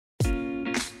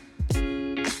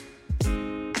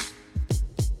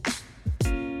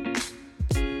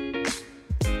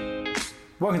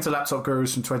Welcome to Laptop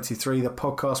Gurus from 23, the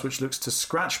podcast which looks to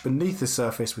scratch beneath the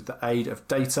surface with the aid of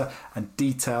data and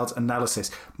detailed analysis.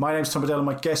 My name's Tom Bedell and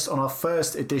my guest on our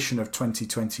first edition of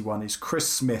 2021 is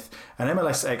Chris Smith, an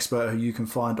MLS expert who you can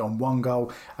find on One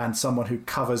Goal and someone who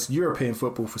covers European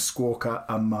football for Squawka,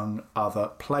 among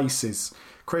other places.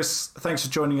 Chris, thanks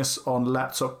for joining us on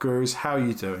Laptop Gurus. How are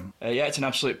you doing? Yeah, it's an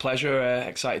absolute pleasure.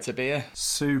 Excited to be here.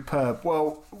 Superb.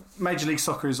 Well, Major League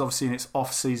Soccer is obviously in its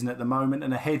off-season at the moment,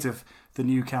 and ahead of the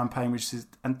new campaign, which is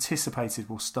anticipated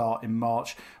will start in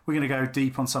March, we're going to go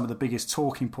deep on some of the biggest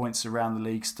talking points around the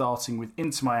league, starting with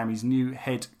Inter Miami's new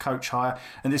head coach hire.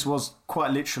 And this was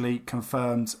quite literally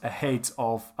confirmed ahead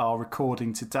of our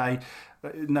recording today.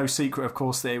 No secret, of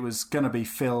course, that it was going to be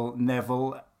Phil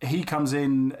Neville. He comes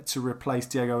in to replace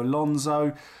Diego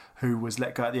Alonso, who was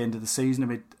let go at the end of the season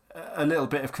amid a little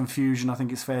bit of confusion, I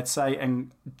think it's fair to say.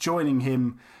 And joining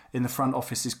him in the front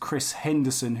office is Chris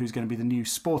Henderson, who's going to be the new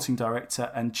sporting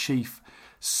director and chief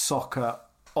soccer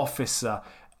officer.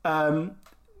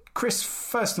 Chris,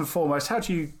 first and foremost, how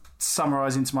do you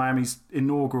summarise Inter Miami's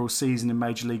inaugural season in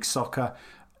Major League Soccer?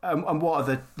 And what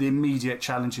are the immediate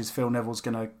challenges Phil Neville's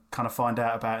going to kind of find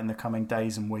out about in the coming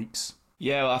days and weeks?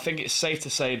 Yeah, well, I think it's safe to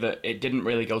say that it didn't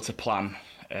really go to plan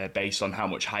based on how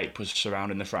much hype was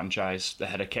surrounding the franchise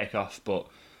ahead of kickoff. But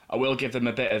I will give them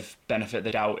a bit of benefit of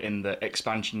the doubt in that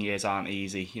expansion years aren't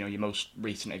easy. You know, your most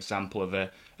recent example of an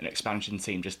expansion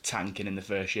team just tanking in the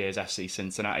first year is FC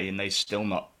Cincinnati, and they've still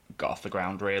not got off the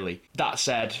ground, really. That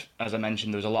said, as I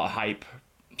mentioned, there was a lot of hype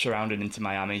surrounding Inter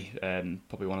Miami,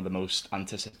 probably one of the most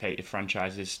anticipated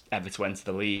franchises ever to enter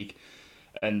the league.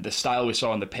 And the style we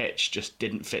saw on the pitch just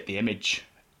didn't fit the image.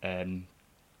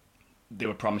 They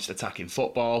were promised attacking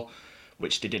football,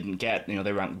 which they didn't get. You know,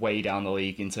 they ranked way down the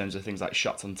league in terms of things like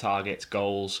shots on targets,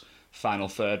 goals, final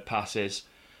third passes.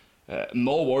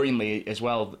 More worryingly as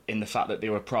well, in the fact that they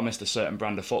were promised a certain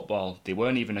brand of football, they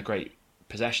weren't even a great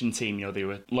possession team. You know, they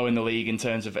were low in the league in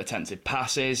terms of attempted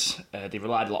passes. They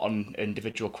relied a lot on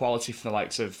individual quality from the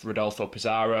likes of Rodolfo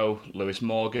Pizarro, Lewis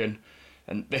Morgan.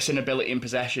 And this inability in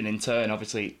possession, in turn,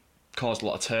 obviously caused a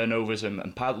lot of turnovers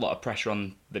and piled a lot of pressure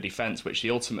on the defence, which they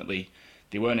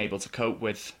weren't able to cope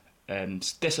with.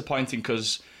 It's disappointing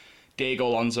because Diego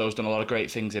Alonso's done a lot of great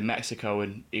things in Mexico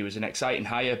and he was an exciting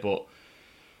hire, but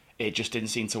it just didn't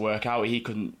seem to work out. He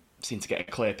couldn't seem to get a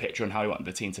clear picture on how he wanted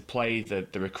the team to play. The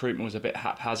recruitment was a bit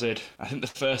haphazard. I think the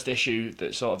first issue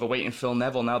that's sort of awaiting Phil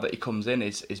Neville now that he comes in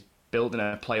is building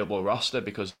a playable roster,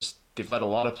 because they've let a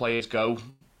lot of players go,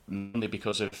 mainly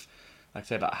because of, like I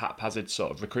say, that haphazard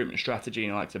sort of recruitment strategy. You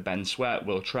know, like Ben Sweat,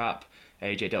 Will Trapp,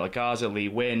 AJ De La Garza, Lee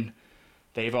Wynn.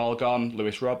 They've all gone.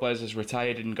 Luis Robles has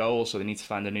retired in goal, so they need to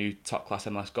find a new top-class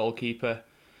MLS goalkeeper.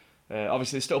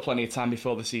 Obviously, there's still plenty of time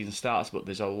before the season starts, but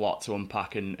there's a lot to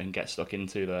unpack and get stuck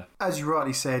into there. As you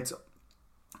rightly said,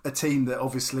 a team that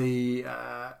obviously,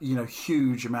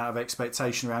 huge amount of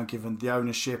expectation around, given the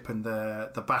ownership and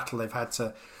the battle they've had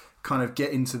to kind of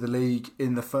get into the league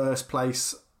in the first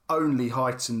place, only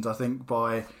heightened, I think,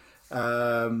 by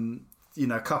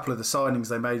a couple of the signings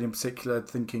they made, in particular,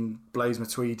 thinking Blaise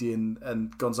Matuidi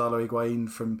and Gonzalo Higuain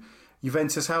from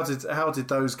Juventus. How did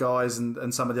those guys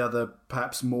and some of the other,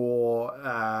 perhaps more,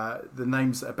 the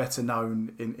names that are better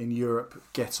known in Europe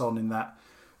get on in that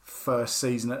first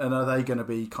season? And are they going to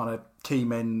be kind of key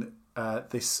men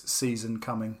this season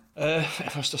coming?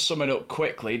 If I was to sum it up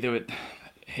quickly,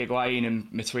 Higuain and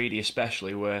Matuidi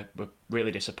especially were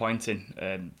really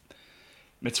disappointing.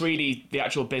 Matuidi, the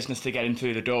actual business to get him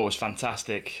through the door was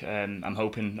fantastic. I'm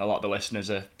hoping a lot of the listeners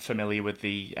are familiar with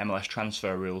the MLS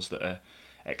transfer rules that are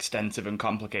extensive and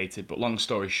complicated, but long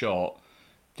story short,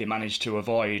 they managed to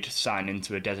avoid signing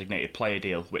to a designated player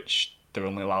deal, which they're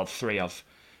only allowed 3 of,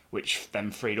 which then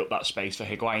freed up that space for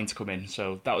Higuain to come in.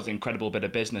 So that was an incredible bit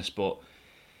of business, but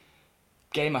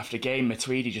game after game,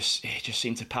 Matuidi just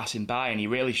seemed to pass him by, and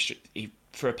he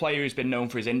for a player who's been known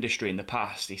for his industry in the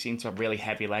past, he seemed to have really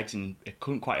heavy legs and it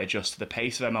couldn't quite adjust to the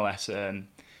pace of MLS.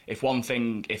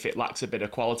 If it lacks a bit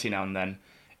of quality now and then,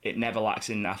 it never lacks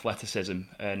in athleticism.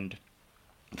 And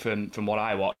from what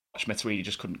I watched, Matuidi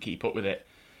just couldn't keep up with it.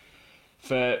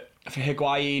 For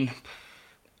Higuain,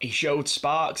 he showed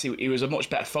sparks. He was a much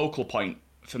better focal point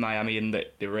for Miami in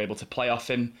that they were able to play off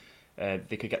him.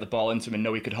 They could get the ball into him and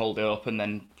know he could hold it up, and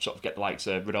then sort of get the likes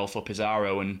of Rodolfo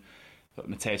Pizarro and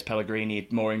Matheus Pellegrini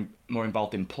more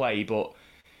involved in play. But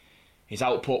his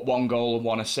output, 1 goal and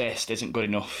 1 assist, isn't good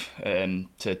enough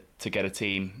to get a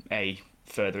team A,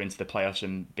 further into the playoffs,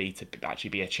 and B, to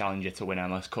actually be a challenger to win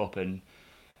MLS Cup, and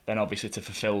then obviously to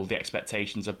fulfil the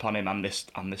expectations upon him and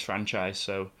this franchise.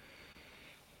 So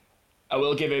I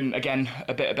will give him, again,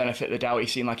 a bit of benefit of the doubt. He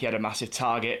seemed like he had a massive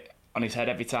target on his head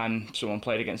every time someone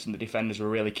played against him. The defenders were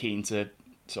really keen to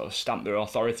sort of stamp their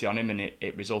authority on him, and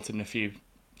it resulted in a few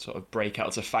sort of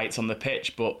breakouts of fights on the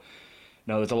pitch. But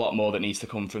no, there's a lot more that needs to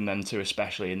come from them too,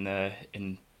 especially in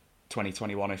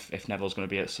 2021 if Neville's going to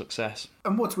be a success.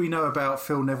 And what do we know about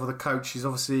Phil Neville, the coach? He's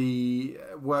obviously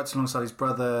worked alongside his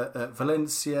brother at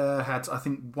Valencia, had, I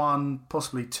think, 1,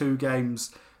 possibly 2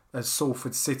 games as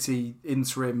Salford City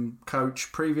interim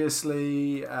coach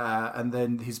previously, and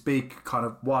then his big kind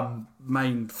of one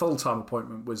main full-time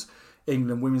appointment was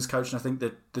England women's coach, and I think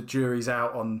that the jury's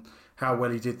out on how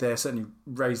well he did there. Certainly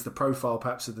raised the profile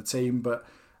perhaps of the team, but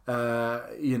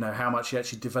how much he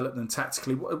actually developed them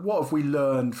tactically. What have we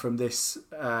learned from this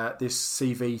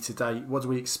CV to date? What do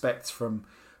we expect from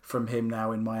him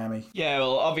now in Miami? Yeah,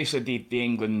 well, obviously the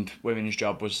England women's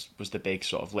job was the big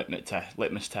sort of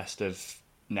litmus test of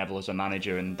Neville as a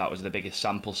manager, and that was the biggest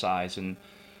sample size. And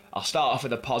I'll start off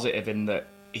with a positive in that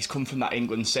he's come from that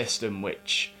England system,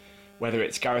 which, whether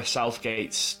it's Gareth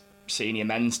Southgate's senior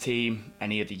men's team,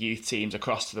 any of the youth teams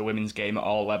across to the women's game at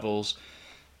all levels,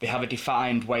 they have a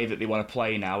defined way that they want to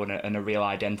play now and a real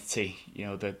identity.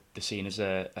 They're seen as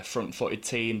a front-footed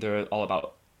team. They're all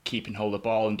about keeping hold of the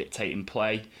ball and dictating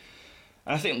play.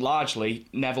 And I think largely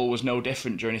Neville was no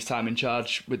different during his time in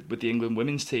charge with the England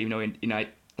women's team. He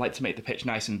like to make the pitch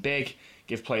nice and big,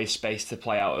 give players space to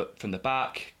play out from the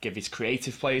back, give his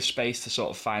creative players space to sort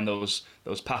of find those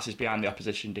passes behind the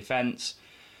opposition defence.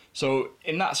 So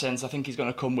in that sense, I think he's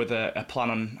going to come with a plan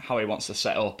on how he wants to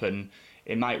set up, and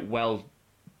it might well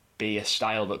be a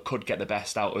style that could get the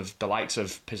best out of the likes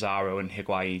of Pizarro and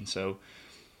Higuain. So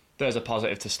there's a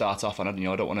positive to start off on.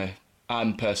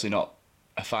 I'm personally not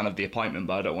a fan of the appointment,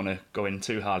 but I don't want to go in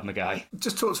too hard, my guy.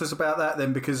 Just talk to us about that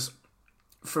then, because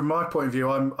from my point of view,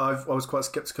 I was quite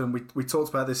sceptical, and we talked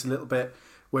about this a little bit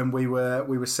when we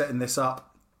were setting this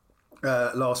up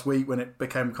last week, when it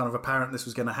became kind of apparent this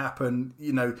was going to happen.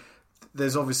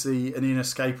 There's obviously an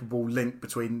inescapable link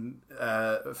between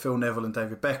Phil Neville and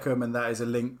David Beckham, and that is a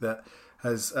link that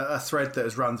has a thread that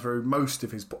has run through most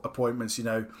of his appointments.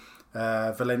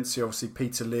 Valencia, obviously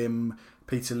Peter Lim,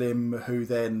 who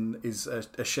then is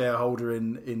a shareholder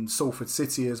in Salford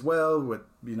City as well, with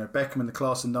Beckham in the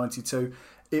class of '92.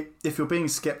 If you're being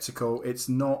sceptical, it's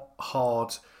not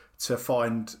hard to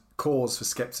find cause for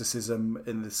scepticism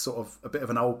in this sort of a bit of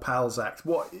an old pals act.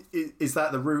 What is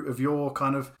that the root of your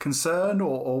kind of concern,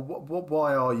 or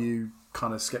why are you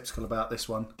kind of sceptical about this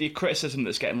one? The criticism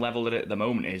that's getting levelled at it at the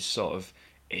moment is sort of,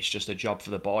 it's just a job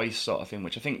for the boys sort of thing,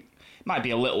 which I think might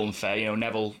be a little unfair.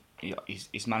 Neville,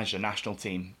 he's managed a national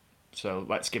team, so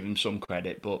let's give him some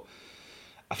credit. But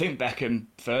I think Beckham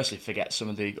firstly forgets some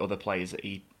of the other players that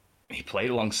he played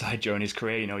alongside during his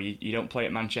career. You don't play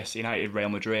at Manchester United, Real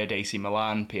Madrid, AC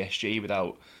Milan, PSG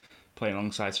without playing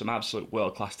alongside some absolute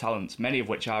world-class talents, many of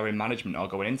which are in management or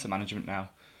going into management now.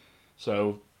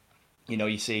 So,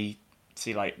 you see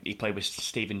like he played with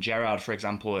Steven Gerrard, for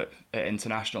example, at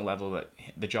international level, that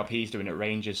the job he's doing at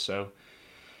Rangers. So,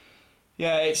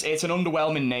 yeah, it's an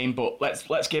underwhelming name, but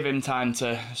let's give him time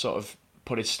to sort of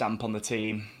put his stamp on the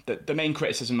team. The main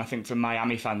criticism, I think, from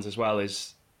Miami fans as well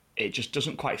is it just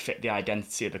doesn't quite fit the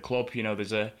identity of the club.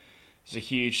 There's a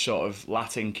huge sort of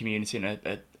Latin community and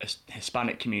a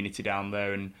Hispanic community down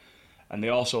there, and they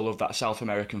also love that South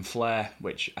American flair,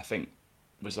 which I think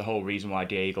was the whole reason why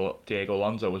Diego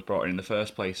Alonso was brought in the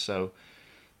first place. So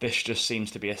this just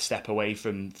seems to be a step away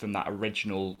from that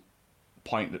original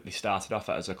point that they started off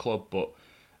at as a club. But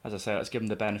as I say, let's give them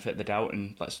the benefit of the doubt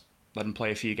and let's let them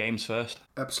play a few games first.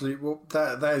 Absolutely. Well,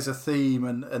 that is a theme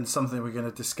and something we're going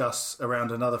to discuss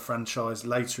around another franchise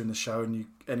later in the show, and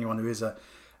anyone who is a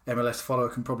MLS follower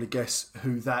can probably guess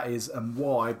who that is and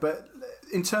why. But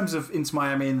in terms of Inter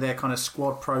Miami and their kind of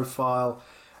squad profile,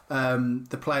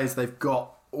 the players they've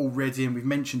got already, and we've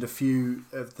mentioned a few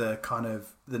of the kind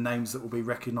of the names that will be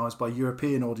recognised by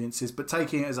European audiences, but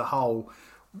taking it as a whole,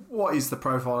 what is the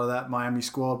profile of that Miami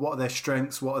squad? What are their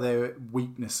strengths? What are their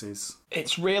weaknesses?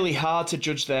 It's really hard to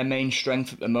judge their main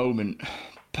strength at the moment,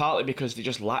 partly because they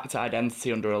just lacked identity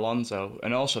under Alonso,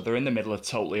 and also they're in the middle of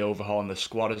totally overhauling the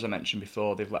squad, as I mentioned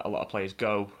before. They've let a lot of players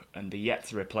go, and they're yet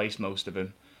to replace most of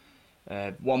them.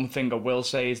 One thing I will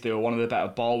say is they were one of the better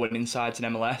ball-winning sides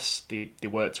in MLS. They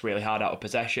worked really hard out of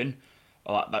possession.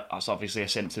 Well, that's obviously a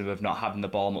symptom of not having the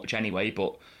ball much anyway,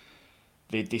 but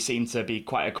they seem to be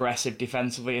quite aggressive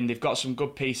defensively, and they've got some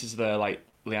good pieces there, like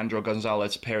Leandro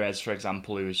Gonzalez Perez, for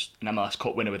example, who's an MLS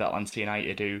Cup winner with Atlanta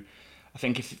United, who I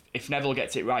think if Neville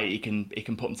gets it right, he can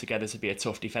put them together to be a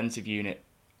tough defensive unit.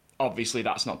 Obviously,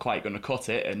 that's not quite going to cut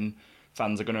it, and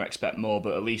fans are going to expect more,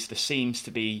 but at least there seems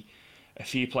to be a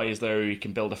few players there who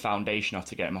can build a foundation off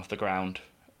to get him off the ground.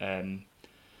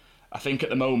 I think at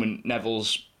the moment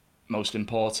Neville's most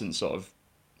important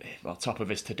top of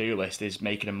his to-do list is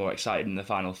making him more excited in the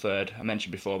final third. I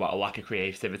mentioned before about a lack of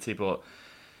creativity, but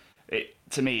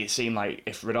to me it seemed like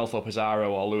if Rodolfo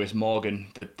Pizarro or Lewis Morgan,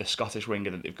 the Scottish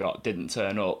winger that they've got, didn't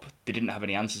turn up, they didn't have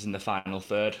any answers in the final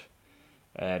third.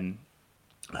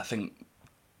 I think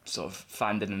sort of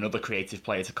finding another creative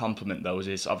player to complement those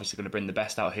is obviously going to bring the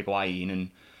best out of Higuain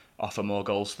and offer more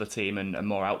goals to the team and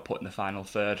more output in the final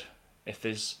third. If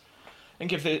there's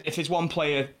one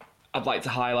player I'd like to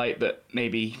highlight that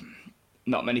maybe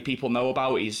not many people know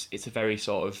about, it's a very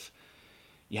sort of,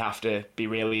 you have to be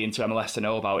really into MLS to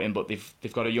know about him, but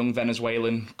they've got a young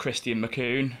Venezuelan, Christian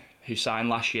Macoun, who signed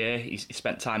last year. He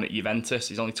spent time at Juventus.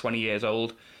 He's only 20 years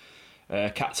old.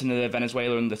 Captain of the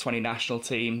Venezuela under-20 national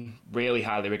team, really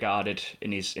highly regarded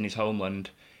in his homeland.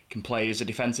 He can play as a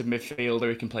defensive midfielder,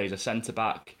 he can play as a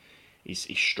centre-back. He's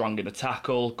strong in the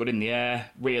tackle, good in the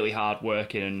air, really hard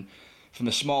working, and from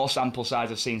the small sample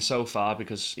size I've seen so far,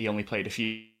 because he only played a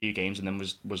few games and then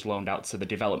was loaned out to the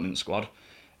development squad,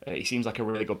 he seems like a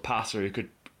really good passer who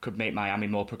could make Miami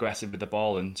more progressive with the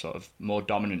ball and sort of more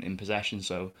dominant in possession.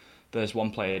 So there's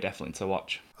one player definitely to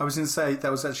watch. I was going to say,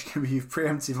 that was actually going to be, you've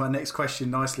preempted my next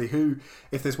question nicely.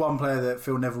 If there's one player that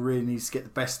Phil Neville really needs to get the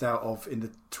best out of in the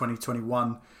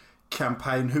 2021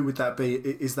 campaign, who would that be?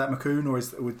 Is that Macoun,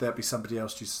 or would that be somebody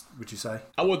else, would you say?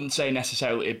 I wouldn't say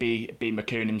necessarily it'd be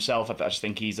Macoun himself. I just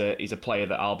think he's a player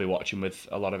that I'll be watching with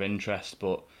a lot of interest,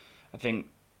 but I think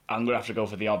I'm going to have to go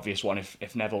for the obvious one.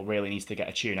 If Neville really needs to get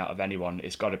a tune out of anyone,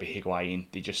 it's got to be Higuain.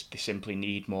 They simply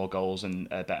need more goals and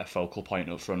a better focal point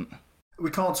up front.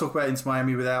 We can't talk about Inter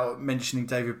Miami without mentioning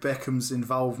David Beckham's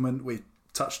involvement. We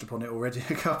touched upon it already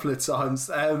a couple of times.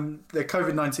 The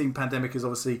COVID-19 pandemic has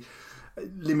obviously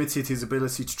limited his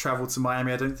ability to travel to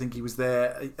Miami. I don't think he was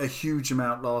there a huge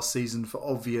amount last season for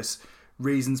obvious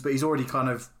reasons, but he's already kind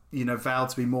of vowed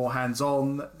to be more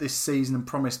hands-on this season and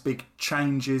promised big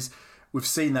changes. We've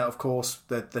seen that, of course,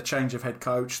 the change of head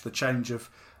coach, the change of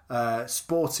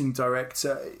sporting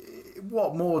director.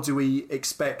 What more do we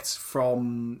expect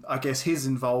from, I guess, his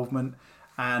involvement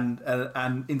and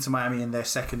Inter Miami in their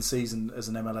second season as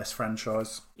an MLS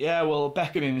franchise? Yeah, well,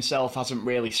 Beckham himself hasn't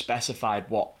really specified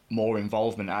what more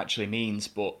involvement actually means,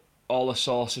 but all the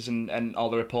sources and all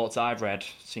the reports I've read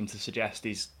seem to suggest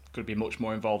he's going to be much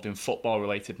more involved in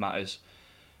football-related matters.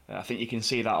 I think you can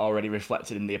see that already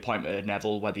reflected in the appointment of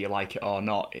Neville, whether you like it or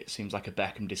not. It seems like a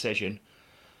Beckham decision.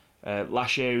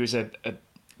 Last year he was a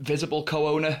visible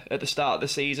co-owner at the start of the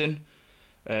season.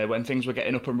 When things were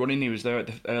getting up and running, he was there at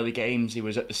the early games. He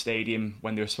was at the stadium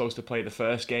when they were supposed to play the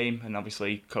first game, and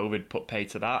obviously COVID put paid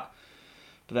to that.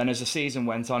 But then as the season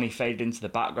went on, he faded into the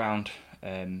background.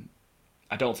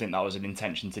 I don't think that was an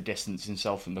intention to distance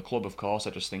himself from the club, of course. I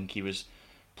just think he was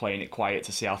playing it quiet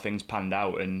to see how things panned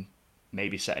out and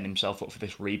maybe setting himself up for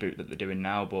this reboot that they're doing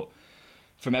now. But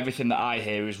from everything that I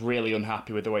hear, he was really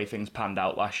unhappy with the way things panned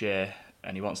out last year,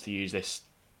 and he wants to use this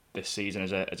season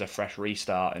as a fresh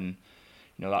restart. And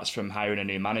that's from hiring a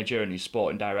new manager, a new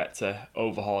sporting director,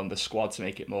 overhauling the squad to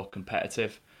make it more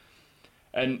competitive.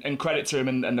 And credit to him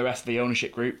and the rest of the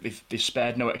ownership group. They've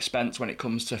spared no expense when it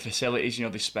comes to facilities.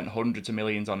 They've spent hundreds of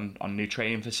millions on new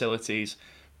training facilities,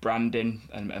 branding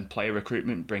and player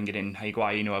recruitment, bringing in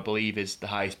Higuain, who I believe is the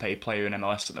highest paid player in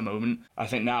MLS at the moment. I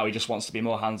think now he just wants to be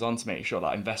more hands-on to make sure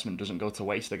that investment doesn't go to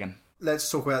waste again.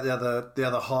 Let's talk about the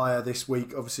other hire this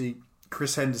week. Obviously,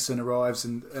 Chris Henderson arrives,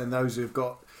 and those who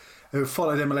have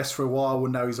followed MLS for a while will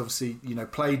know he's obviously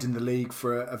played in the league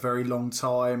for a very long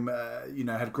time.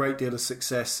 Had a great deal of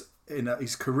success in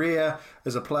his career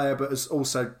as a player, but has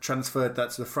also transferred that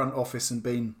to the front office and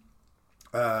been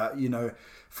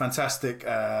fantastic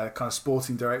kind of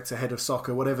sporting director, head of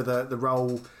soccer, whatever the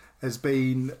role has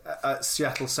been at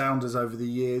Seattle Sounders over the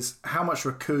years. How much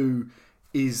of a coup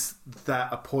is that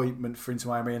appointment for Inter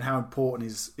Miami, and how important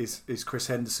is Chris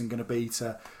Henderson going to be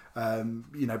to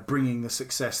bringing the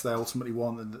success they ultimately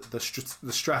want and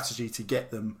the strategy to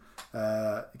get them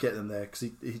there? Because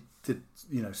he did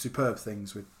superb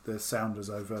things with the Sounders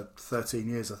over 13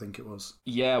 years, I think it was.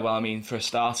 Yeah, well, I mean, for a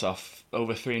start off,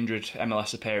 over 300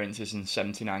 MLS appearances and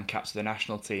 79 caps for the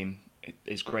national team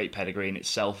is great pedigree in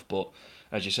itself. But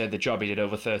as you said, the job he did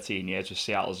over 13 years with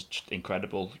Seattle is just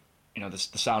incredible. The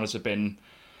Sounders have been,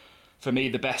 for me,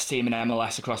 the best team in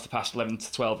MLS across the past 11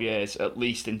 to 12 years, at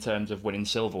least in terms of winning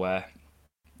silverware.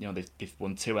 They've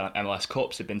won 2 MLS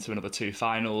Cups, they've been to another 2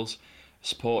 finals,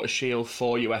 Supporters Shield,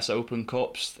 4 US Open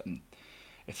Cups. And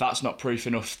if that's not proof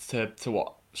enough to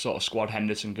what sort of squad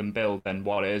Henderson can build, then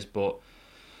what is? But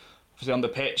on the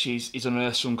pitch, he's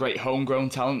unearthed some great homegrown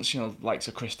talents. Likes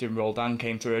of Christian Roldan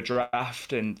came through a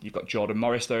draft, and you've got Jordan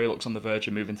Morris there, who looks on the verge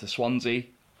of moving to Swansea.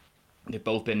 They've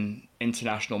both been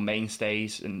international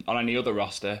mainstays, and on any other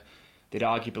roster, they'd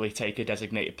arguably take a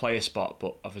designated player spot,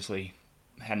 but obviously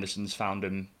Henderson's found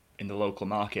him in the local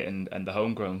market and the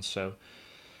homegrown. So,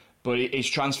 but his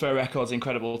transfer record's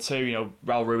incredible too.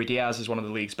 Raul Ruidiaz is one of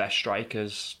the league's best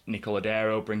strikers. Nico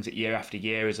Lodeiro brings it year after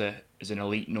year as an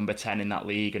elite number 10 in that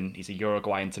league, and he's a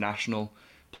Uruguay international.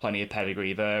 Plenty of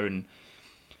pedigree there, and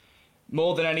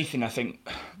more than anything, I think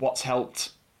what's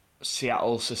helped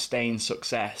Seattle sustain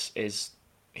success is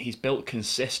he's built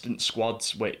consistent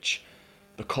squads, which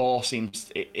the core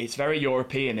it's very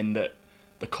European in that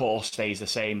the core stays the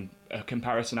same. A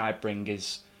comparison I bring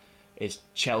is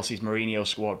Chelsea's Mourinho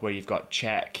squad, where you've got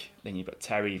Cech, then you've got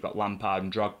Terry, you've got Lampard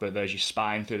and Drogba. There's your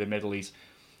spine through the middle. He's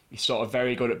sort of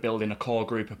very good at building a core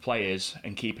group of players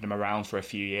and keeping them around for a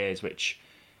few years, which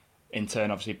in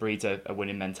turn obviously breeds a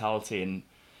winning mentality. And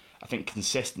I think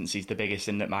consistency is the biggest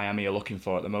thing that Miami are looking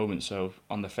for at the moment. So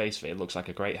on the face of it, it looks like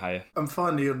a great hire. And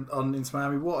finally, on Inter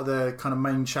Miami, what are the kind of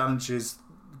main challenges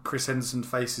Chris Henderson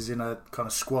faces in a kind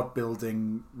of squad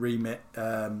building remit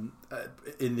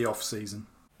in the off season?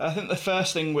 I think the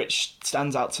first thing which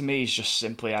stands out to me is just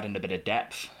simply adding a bit of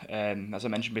depth. As I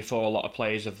mentioned before, a lot of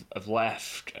players have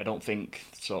left. I don't think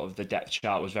sort of the depth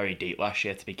chart was very deep last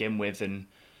year to begin with, and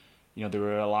they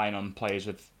were relying on players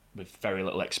with very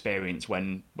little experience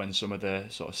when some of the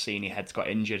sort of senior heads got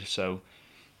injured. So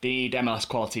they need MLS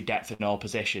quality depth in all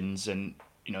positions, and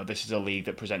this is a league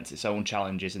that presents its own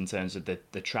challenges in terms of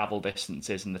the travel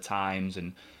distances and the times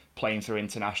and playing through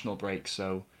international breaks.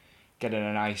 So getting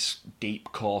a nice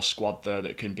deep core squad there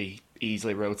that can be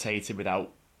easily rotated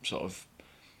without sort of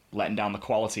letting down the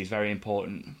quality is very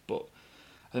important. But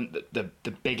I think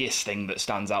the biggest thing that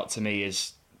stands out to me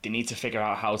is they need to figure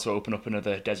out how to open up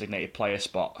another designated player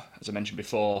spot. As I mentioned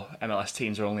before, MLS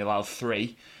teams are only allowed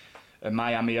 3. And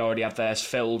Miami already have theirs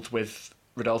filled with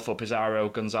Rodolfo Pizarro,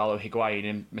 Gonzalo Higuain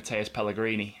and Mateus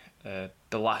Pellegrini,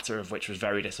 the latter of which was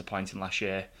very disappointing last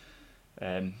year.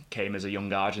 Came as a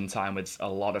young Argentine with a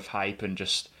lot of hype, and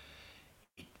just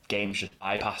games just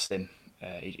bypassed him.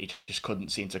 He just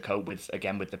couldn't seem to cope with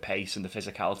the pace and the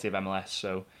physicality of MLS.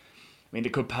 So, they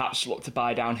could perhaps look to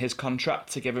buy down his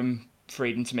contract to give him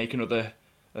freedom to make another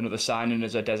signing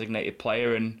as a designated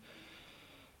player, and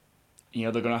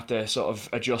they're going to have to sort of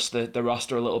adjust the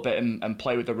roster a little bit and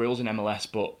play with the rules in MLS,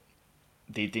 but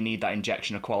they need that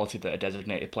injection of quality that a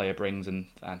designated player brings, and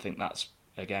I think that's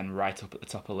again right up at the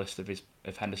top of the list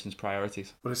of Henderson's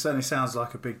priorities. Well, it certainly sounds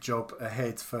like a big job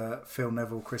ahead for Phil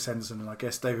Neville, Chris Henderson, and I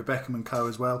guess David Beckham and co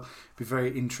as well. It'd be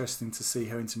very interesting to see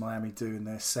how Inter Miami do in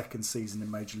their second season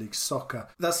in Major League Soccer.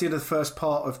 That's the end of the first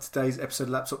part of today's episode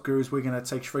of Laptop Gurus. We're going to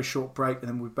take a very short break, and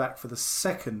then we'll be back for the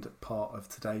second part of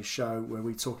today's show, where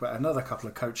we talk about another couple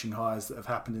of coaching hires that have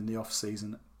happened in the off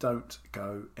season. Don't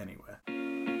go anywhere.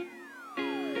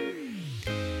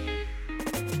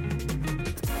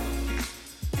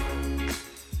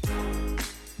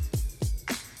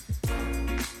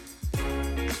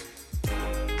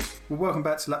 Well, welcome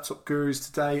back to Laptop Gurus.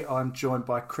 Today I'm joined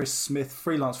by Chris Smith,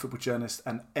 freelance football journalist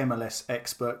and MLS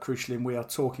expert. Crucially, and we are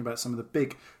talking about some of the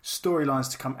big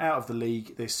storylines to come out of the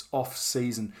league this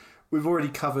off-season. We've already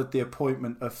covered the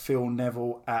appointment of Phil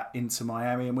Neville at Inter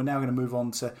Miami, and we're now going to move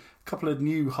on to a couple of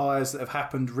new hires that have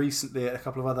happened recently at a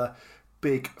couple of other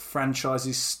big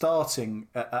franchises, starting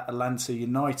at Atlanta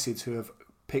United, who have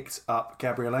picked up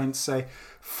Gabriel Heinze,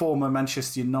 former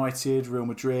Manchester United, Real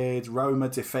Madrid, Roma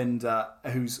defender,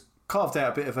 who's carved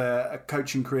out a bit of a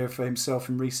coaching career for himself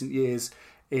in recent years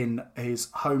in his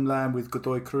homeland with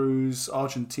Godoy Cruz,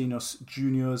 Argentinos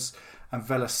Juniors and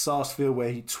Vélez Sarsfield, where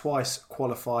he twice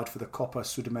qualified for the Copa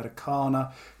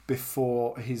Sudamericana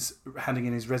before his handing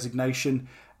in his resignation.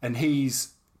 And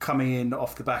he's coming in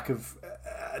off the back of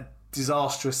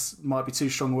disastrous, might be too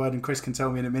strong a word, and Chris can tell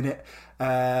me in a minute,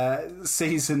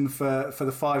 season for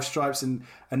the Five Stripes, and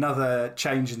another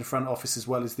change in the front office, as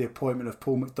well as the appointment of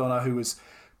Paul McDonough, who was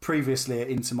previously at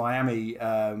Inter Miami,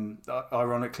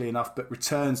 ironically enough, but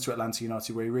returns to Atlanta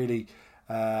United, where he really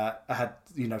had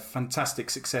fantastic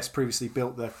success, previously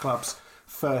built the club's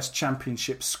first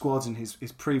championship squad in his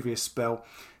previous spell.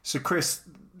 So Chris,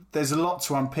 there's a lot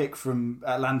to unpick from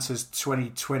Atlanta's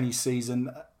 2020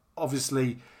 season.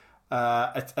 Obviously,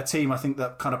 a team I think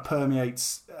that kind of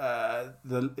permeates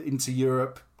into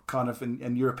Europe kind of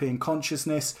and European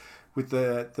consciousness with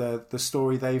the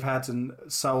story they've had and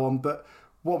so on. But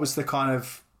what was the kind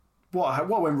of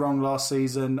what went wrong last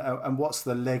season, and what's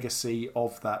the legacy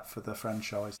of that for the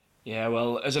franchise? Yeah,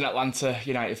 well, as an Atlanta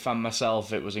United fan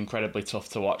myself, it was incredibly tough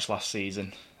to watch last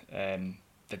season.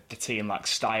 The team lacked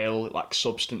style, it lacked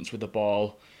substance with the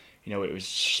ball. You know, it was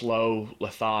slow,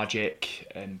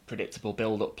 lethargic, and predictable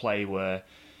build-up play where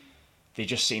they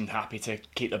just seemed happy to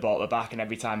keep the ball at the back, and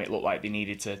every time it looked like they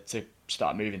needed to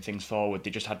start moving things forward, they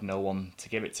just had no one to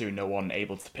give it to, no one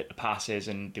able to pick the passes,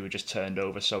 and they were just turned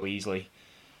over so easily.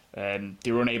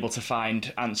 They were unable to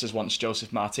find answers once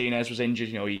Joseph Martinez was injured.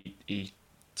 You know, he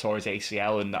tore his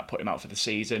ACL, and that put him out for the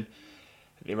season.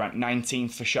 They ranked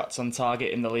 19th for shots on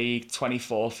target in the league,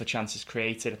 24th for chances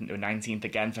created. I think they were 19th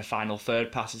again for final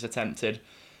third passes attempted.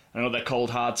 I know they're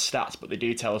cold, hard stats, but they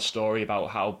do tell a story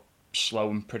about how slow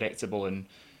and predictable and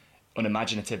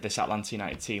unimaginative this Atlanta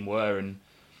United team were. And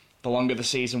the longer the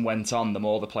season went on, the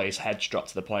more the players' heads dropped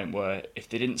to the point where if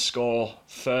they didn't score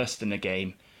first in the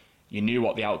game, you knew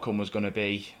what the outcome was going to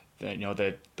be.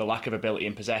 The lack of ability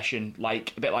in possession, a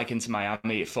bit like Inter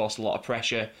Miami, it forced a lot of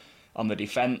pressure on the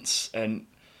defence. And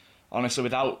honestly,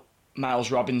 without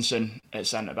Miles Robinson at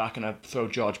centre-back, and I'd throw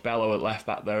George Bello at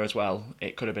left-back there as well,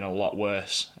 it could have been a lot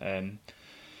worse. In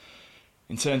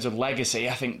terms of legacy,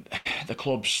 I think the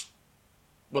club's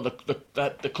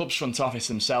front office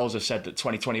themselves have said that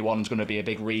 2021 is going to be a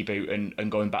big reboot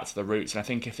and going back to the roots. And I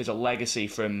think if there's a legacy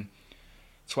from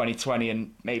 2020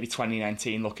 and maybe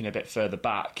 2019 looking a bit further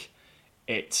back,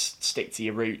 it's stick to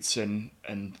your roots and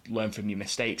learn from your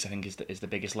mistakes, I think is the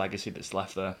biggest legacy that's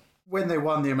left there. When they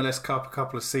won the MLS Cup a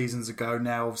couple of seasons ago,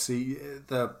 now obviously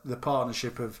the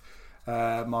partnership of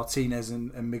Martinez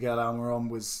and Miguel Almiron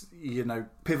was, you know,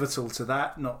 pivotal to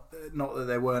that. Not that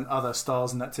there weren't other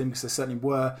stars in that team, because there certainly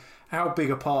were. How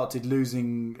big a part did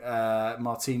losing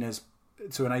Martinez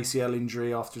to an ACL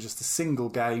injury after just a single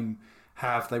game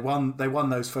have? They won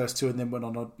those first two and then went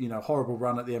on a horrible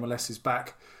run at the MLS's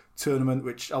back tournament,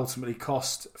 which ultimately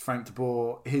cost Frank de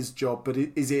Boer his job. But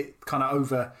is it kind of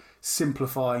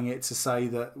oversimplifying it to say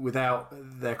that without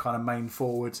their kind of main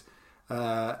forward,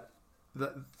 that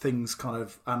things kind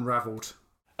of unravelled?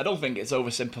 I don't think it's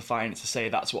oversimplifying it to say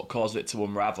that's what caused it to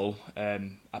unravel.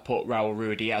 I put Raul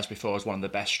Ruidiaz before as one of the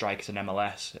best strikers in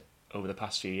MLS over the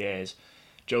past few years.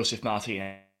 Joseph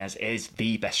Martinez is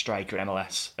the best striker in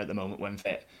MLS at the moment when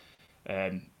fit.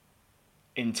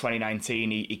 In 2019,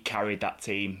 he carried that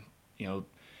team. You know,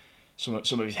 some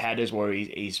of his headers where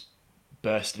he's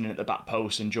bursting in at the back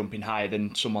post and jumping higher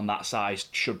than someone that size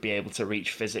should be able to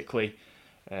reach physically.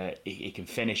 He can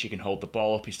finish, he can hold the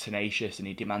ball up, he's tenacious, and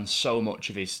he demands so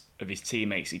much of his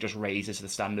teammates. He just raises the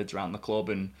standards around the club,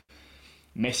 and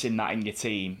missing that in your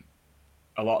team,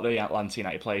 a lot of the Atlanta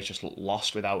United players just look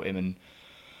lost without him. And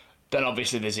then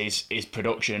obviously there's his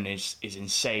production, his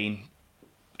insane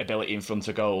ability in front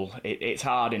of goal. It's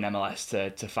hard in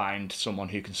MLS to find someone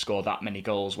who can score that many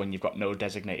goals when you've got no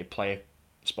designated player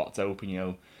spots open. You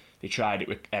know, they tried it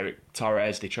with Eric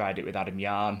Torres, they tried it with Adam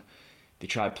Yarn, they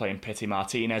tried playing Pity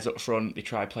Martinez up front, they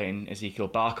tried playing Ezekiel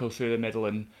Barco through the middle,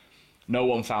 and no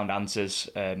one found answers,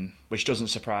 which doesn't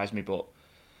surprise me. But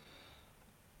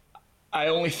I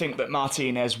only think that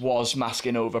Martinez was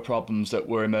masking over problems that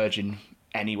were emerging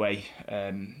anyway.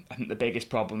 I think the biggest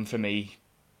problem for me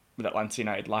with Atlanta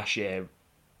United last year,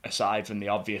 aside from the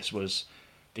obvious, was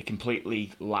they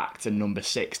completely lacked a number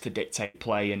 6 to dictate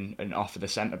play and offer the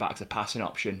centre-backs a passing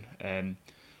option.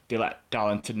 They let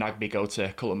Darlington Nagbe go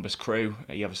to Columbus Crew.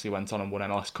 He obviously went on and won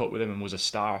MLS Cup with him and was a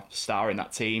star in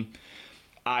that team.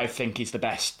 I think he's the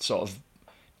best sort of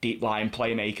deep-line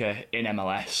playmaker in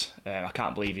MLS. I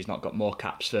can't believe he's not got more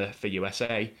caps for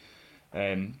USA.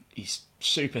 He's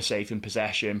super safe in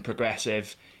possession,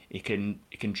 progressive. He can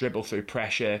dribble through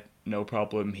pressure, no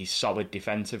problem. He's solid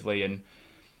defensively, and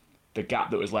the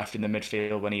gap that was left in the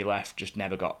midfield when he left just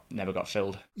never got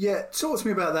filled. Yeah, talk to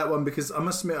me about that one, because I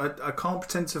must admit I can't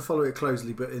pretend to follow it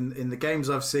closely, but in the games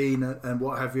I've seen and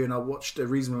what have you, and I watched a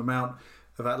reasonable amount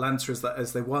of Atlanta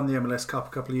as they won the MLS Cup a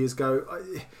couple of years ago,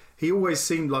 he always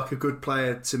seemed like a good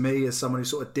player to me, as someone who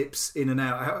sort of dips in and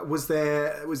out. Was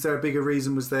there a bigger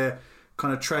reason? Was there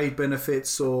kind of trade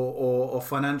benefits or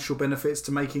financial benefits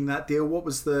to making that deal? What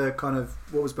was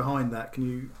behind that?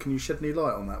 Can you shed any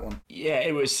light on that one? Yeah,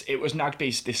 it was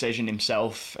Nagbe's decision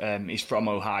himself. He's from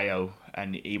Ohio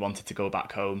and he wanted to go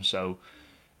back home. So,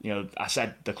 you know, I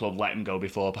said the club let him go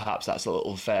before. Perhaps that's a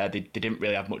little unfair. They didn't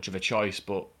really have much of a choice,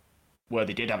 but where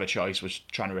they did have a choice was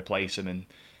trying to replace him, and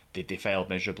they failed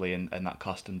miserably, and that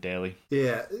cost them dearly.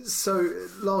 Yeah, so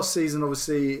last season,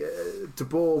 obviously, De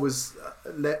Boer was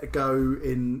let go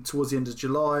towards the end of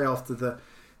July after the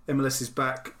MLS's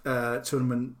back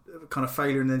tournament kind of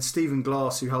failure, and then Stephen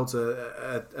Glass, who holds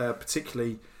a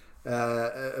particularly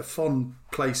a fond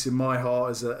place in my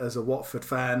heart as a Watford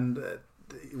fan,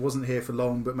 he wasn't here for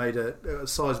long but made a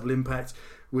sizable impact,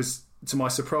 was to my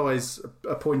surprise,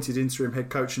 appointed interim head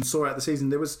coach and saw out the season.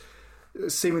 There was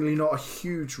seemingly not a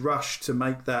huge rush to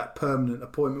make that permanent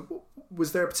appointment.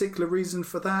 Was there a particular reason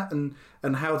for that? And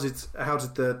how did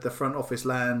the front office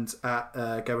land at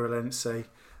Gabriel Heinze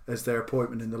as their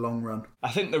appointment in the long run? I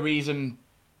think the reason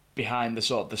behind the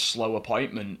slow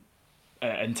appointment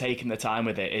and taking the time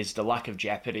with it is the lack of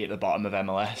jeopardy at the bottom of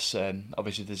MLS.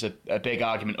 Obviously, there's a big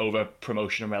argument over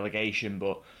promotion and relegation,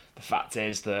 but the fact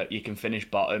is that you can finish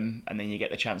bottom and then you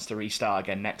get the chance to restart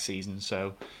again next season.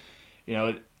 So,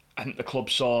 I think the club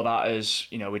saw that as,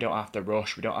 we don't have to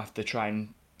rush, we don't have to try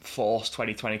and force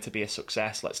 2020 to be a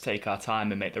success. Let's take our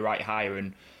time and make the right hire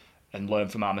and learn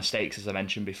from our mistakes, as I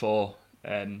mentioned before.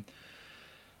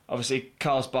 Obviously,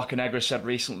 Carlos Bocanegra said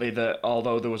recently that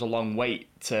although there was a long wait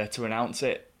to announce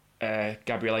it,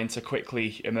 Gabriel Heinze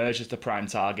quickly emerged as the prime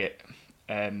target.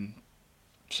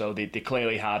 So they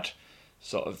clearly had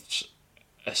sort of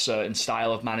a certain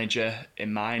style of manager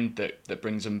in mind that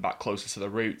brings them back closer to the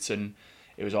roots, and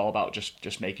it was all about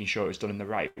just making sure it was done in the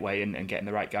right way and getting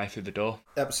the right guy through the door.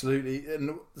 Absolutely.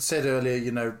 And said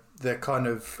earlier, they're kind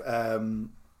of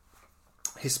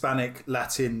Hispanic,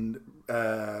 Latin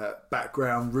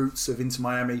background roots of Inter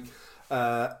Miami,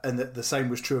 and that the same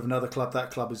was true of another club.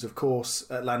 That club is, of course,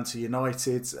 Atlanta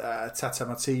United. Tata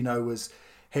Martino was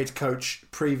head coach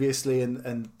previously,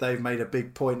 and they've made a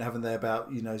big point, haven't they, about,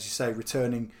 as you say,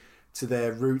 returning to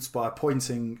their roots by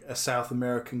appointing a South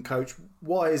American coach.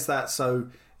 Why is that so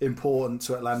important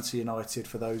to Atlanta United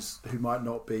for those who might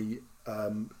not be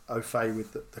au fait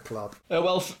with the club?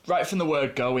 Well, right from the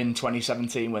word go in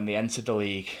 2017 when they entered the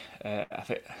league, I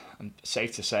think I'm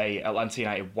safe to say Atlanta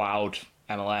United wowed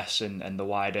MLS and the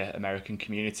wider American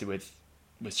community with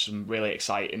some really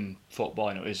exciting football,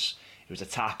 and it was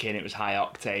attacking, it was high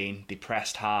octane, they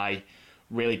pressed high,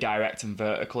 really direct and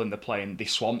vertical in the play, and they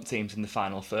swamped teams in the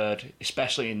final third,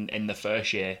 especially in the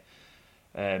first year.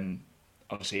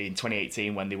 Obviously in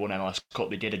 2018 when they won MLS Cup,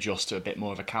 they did adjust to a bit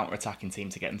more of a counter-attacking team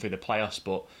to get them through the playoffs,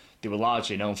 but they were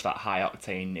largely known for that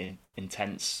high-octane,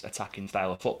 intense attacking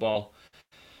style of football.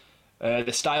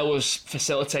 The style was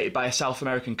facilitated by a South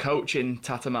American coach in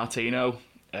Tata Martino,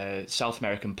 South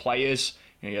American players,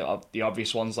 the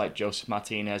obvious ones like Joseph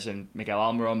Martinez and Miguel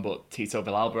Almiron, but Tito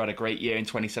Villalba had a great year in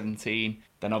 2017.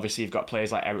 Then obviously you've got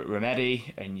players like Eric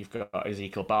Remedi and you've got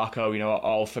Ezequiel Barco,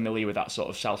 all familiar with that sort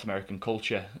of South American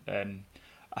culture.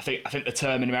 I think the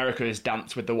term in America is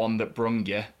danced with the one that brung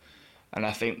you. And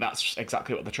I think that's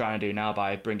exactly what they're trying to do now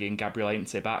by bringing Gabriel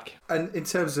Heinze back. And in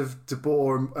terms of De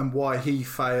Boer and why he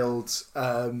failed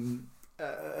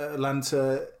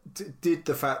Atlanta, did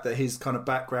the fact that his kind of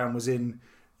background was in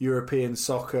European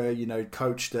soccer,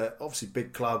 coached at obviously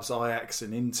big clubs, Ajax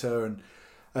and Inter, and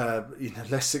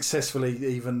less successfully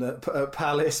even at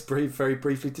Palace, very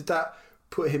briefly, did that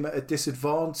put him at a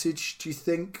disadvantage, do you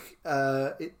think,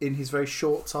 in his very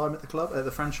short time at the club, at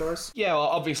the franchise? Yeah, well,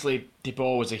 obviously De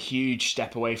Boer was a huge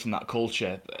step away from that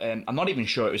culture. I'm not even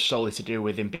sure it was solely to do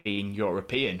with him being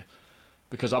European,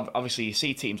 because obviously you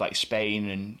see teams like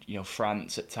Spain and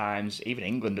France at times, even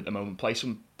England at the moment, play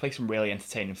some really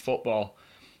entertaining football.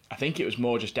 I think it was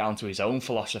more just down to his own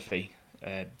philosophy.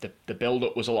 The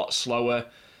build-up was a lot slower.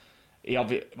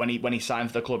 When he signed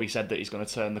for the club, he said that he's going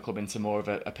to turn the club into more of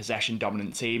a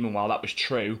possession-dominant team, and while that was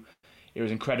true, it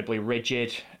was incredibly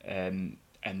rigid, and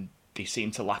they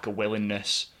seemed to lack a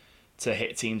willingness to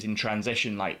hit teams in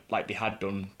transition like they had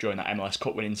done during that MLS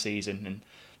Cup winning season. And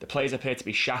the players appeared to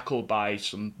be shackled by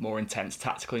some more intense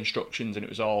tactical instructions, and it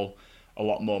was all a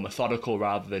lot more methodical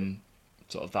rather than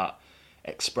sort of that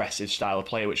expressive style of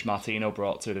play which Martino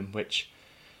brought to them, which,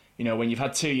 when you've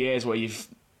had 2 years where you've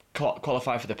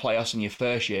qualified for the playoffs in your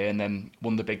first year and then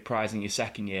won the big prize in your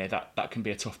second year, that can be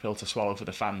a tough pill to swallow for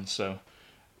the fans. So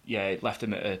yeah, it left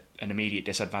him at an immediate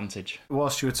disadvantage.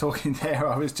 Whilst you were talking there,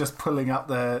 I was just pulling up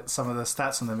some of the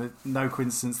stats on them. No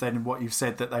coincidence then in what you've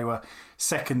said that they were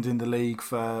second in the league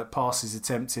for passes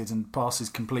attempted and passes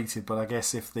completed, but I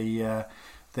guess if the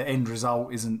end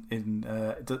result isn't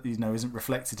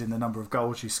reflected in the number of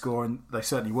goals you score, and they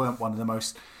certainly weren't one of the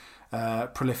most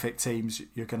prolific teams,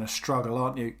 you're going to struggle,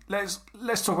 aren't you? Let's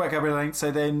talk about Gabriel Heinze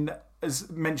then. As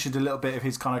mentioned, a little bit of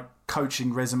his kind of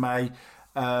coaching resume.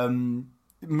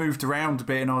 Moved around a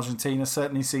bit in Argentina.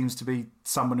 Certainly seems to be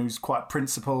someone who's quite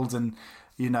principled and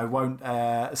won't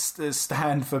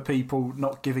stand for people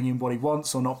not giving him what he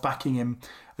wants or not backing him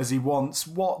as he wants.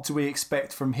 What do we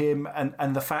expect from him?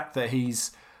 And the fact that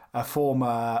he's a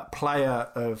former player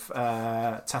of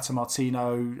Tata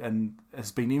Martino and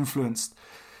has been influenced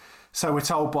So we're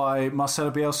told by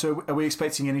Marcelo Bielsa. Are we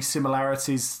expecting any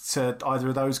similarities to either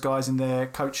of those guys in their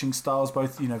coaching styles?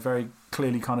 Both, very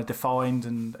clearly kind of defined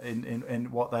and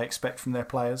in what they expect from their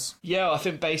players. Yeah, I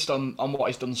think based on what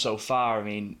he's done so far, I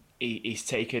mean, he's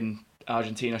taken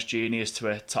Argentinos Juniors to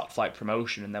a top flight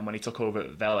promotion, and then when he took over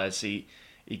at Vélez, he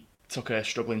took a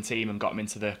struggling team and got them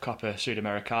into the Copa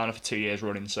Sudamericana for 2 years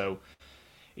running. So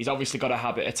he's obviously got a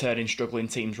habit of turning struggling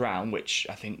teams round, which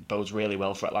I think bodes really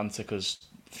well for Atlanta because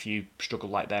few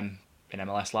struggled like them in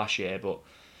MLS last year. But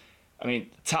I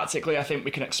mean, tactically, I think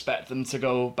we can expect them to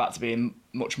go back to being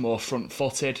much more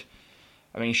front-footed.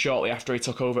 I mean, shortly after he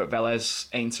took over at Vélez,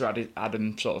 Ainter had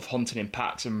him sort of hunting in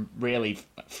packs and really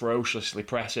ferociously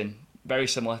pressing, very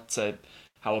similar to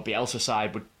how a Bielsa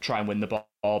side would try and win the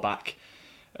ball back.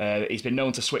 He's been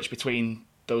known to switch between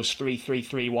those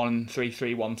 3-3-3-1,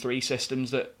 3-3-1-3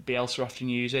 systems that Bielsa often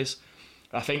uses.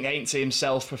 I think Ainter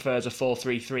himself prefers a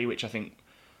 4-3-3, which I think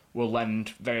will lend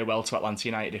very well to Atlanta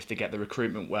United if they get the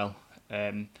recruitment well.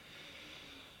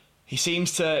 He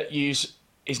seems to use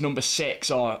his number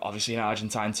 6, or obviously in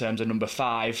Argentine terms a number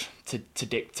 5, to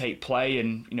dictate play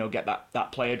and get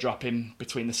that player dropping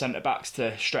between the centre backs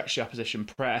to stretch the opposition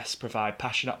press, provide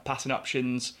passing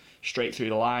options straight through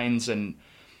the lines, and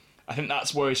I think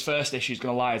that's where his first issue is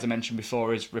going to lie, as I mentioned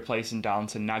before, is replacing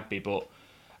Darlington Nagbe. But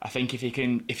I think if he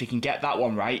can get that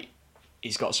one right,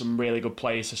 he's got some really good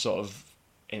players to sort of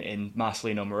in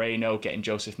Marcelino Moreno, getting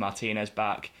Joseph Martinez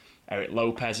back. Eric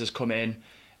Lopez has come in.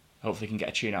 Hopefully he can get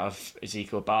a tune out of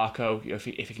Ezequiel Barco. If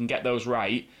he can get those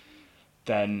right,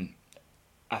 then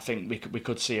I think we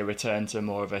could see a return to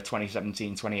more of a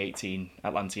 2017-2018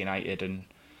 Atlanta United, and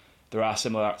there are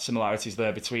similarities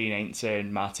there between Ainter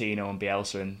and Martino and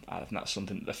Bielsa, and I think that's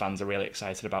something that the fans are really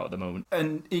excited about at the moment.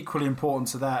 And equally important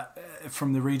to that,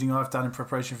 from the reading I've done in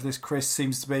preparation for this, Chris,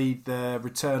 seems to be the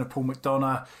return of Paul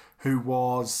McDonough, who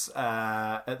was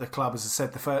at the club, as I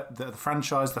said, the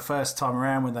franchise the first time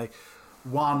around when they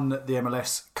won the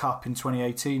MLS Cup in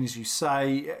 2018, as you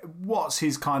say. What's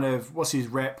his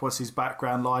rep, what's his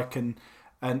background like, and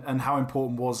how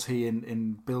important was he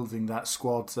in building that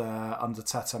squad under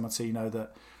Tata Martino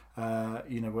that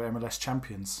were MLS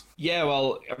champions? Yeah,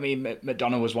 well, I mean,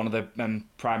 McDonough was one of the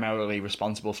primarily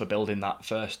responsible for building that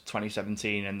first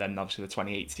 2017 and then obviously the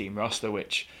 2018 roster,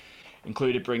 which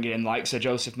included bringing in likes of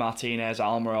Joseph Martinez,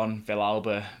 Almiron,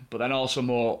 Villalba, but then also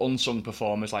more unsung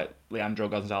performers like Leandro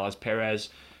Gonzalez-Perez,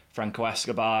 Franco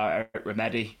Escobar, Eric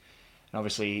Remedi. And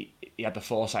obviously he had the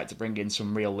foresight to bring in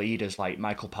some real leaders like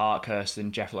Michael Parkhurst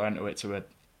and Jeff Laurentowicz, who are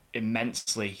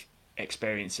immensely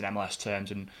experienced in MLS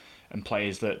terms and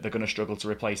players that they're going to struggle to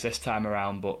replace this time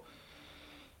around. But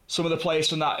some of the players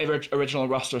from that original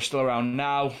roster are still around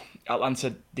now.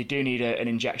 Atlanta, they do need an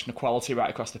injection of quality right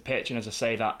across the pitch, and as I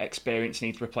say, that experience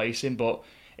needs replacing. But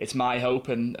it's my hope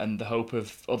and the hope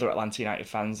of other Atlanta United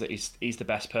fans that he's the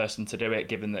best person to do it,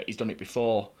 given that he's done it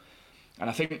before. And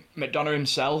I think McDonough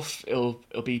himself, he'll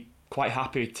be quite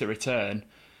happy to return,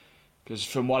 because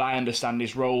from what I understand,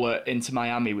 his role at Inter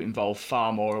Miami involved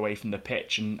far more away from the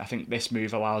pitch, and I think this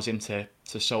move allows him to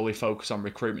solely focus on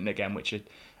recruitment again, which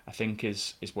I think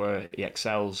is where he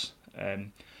excels.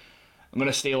 I'm going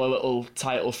to steal a little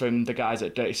title from the guys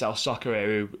at Dirty South Soccer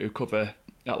here who cover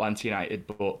Atlanta United,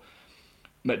 but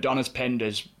McDonough's pinned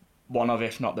as one of,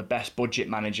 if not the best budget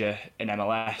manager in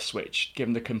MLS, which,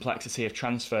 given the complexity of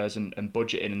transfers and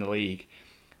budgeting in the league,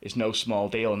 is no small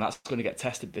deal, and that's going to get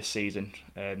tested this season.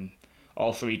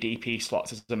 All 3 DP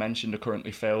slots, as I mentioned, are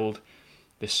currently filled.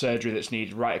 There's surgery that's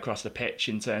needed right across the pitch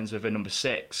in terms of a number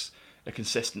 6, a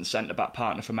consistent centre-back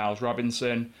partner for Miles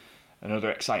Robinson,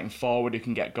 another exciting forward who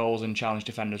can get goals and challenge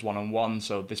defenders one-on-one.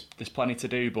 So there's plenty to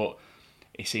do, but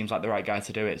he seems like the right guy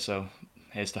to do it, so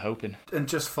here's to hoping. And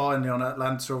just finally on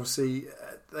Atlanta, obviously,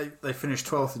 they finished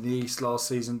 12th in the East last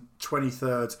season,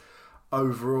 23rd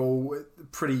overall.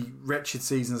 Pretty wretched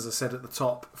season, as I said at the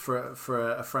top,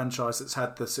 for a franchise that's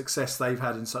had the success they've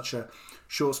had in such a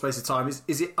short space of time.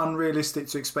 Is it unrealistic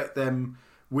to expect them,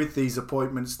 with these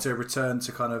appointments, to return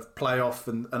to kind of playoff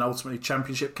and ultimately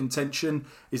championship contention?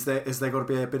 Is there got to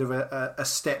be a bit of a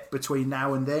step between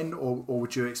now and then, or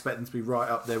would you expect them to be right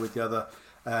up there with the other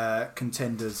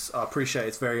contenders? I appreciate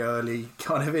it's very early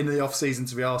kind of in the off season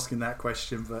to be asking that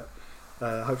question, but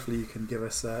hopefully you can give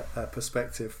us a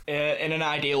perspective. In an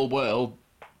ideal world,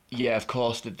 yeah, of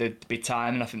course there'd be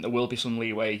time, and I think there will be some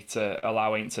leeway to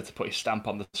allow Ainter to put his stamp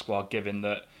on the squad, given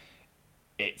that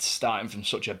it's starting from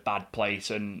such a bad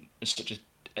place and such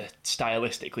a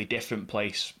stylistically different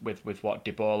place with what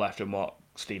De Boer left and what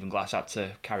Stephen Glass had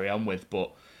to carry on with.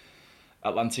 But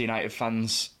Atlanta United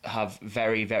fans have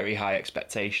very, very high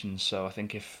expectations, so I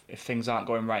think if things aren't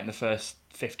going right in the first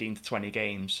 15 to 20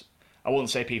 games, I wouldn't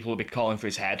say people will be calling for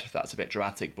his head. That's a bit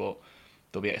dramatic, but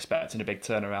they'll be expecting a big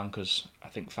turnaround because I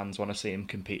think fans want to see him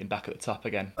competing back at the top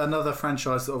again. Another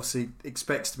franchise that obviously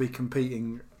expects to be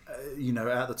competing,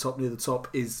 at the top, near the top,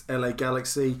 is LA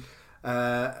Galaxy.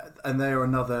 And they are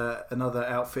another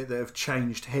outfit that have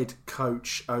changed head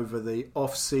coach over the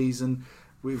off season.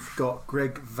 We've got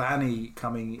Greg Vanney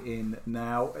coming in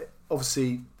now.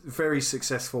 Obviously, very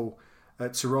successful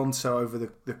at Toronto over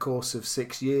the course of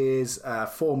 6 years.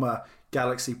 Former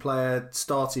Galaxy player,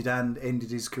 started and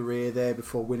ended his career there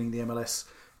before winning the MLS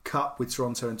Cup with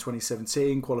Toronto in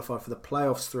 2017. Qualified for the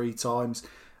playoffs 3 times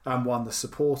and won the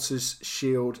Supporters'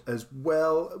 Shield as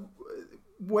well.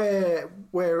 Where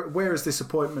has this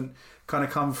appointment kind of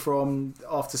come from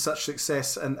after such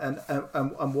success, and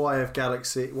why have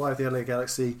the LA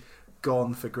Galaxy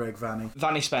gone for Greg Vanney?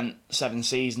 Vanney spent 7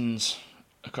 seasons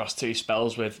across 2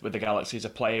 spells with the Galaxy as a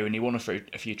player, and he won a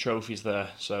few trophies there.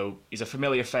 So he's a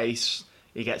familiar face.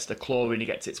 He gets the club and he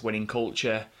gets its winning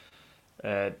culture,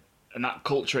 and that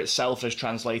culture itself has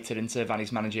translated into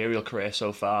Vanney's managerial career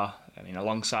so far. I mean,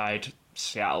 alongside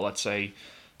Seattle, I'd say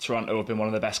Toronto have been one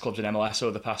of the best clubs in MLS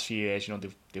over the past few years.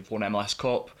 They've won MLS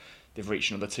Cup, they've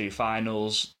reached another 2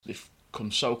 finals, they've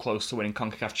come so close to winning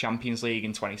CONCACAF Champions League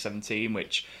in 2017,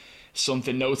 which is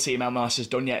something no team MLS has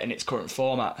done yet in its current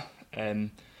format.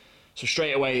 So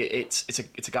straight away, it's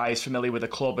a guy who's familiar with the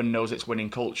club and knows its winning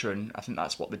culture, and I think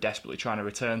that's what they're desperately trying to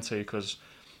return to, because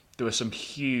there were some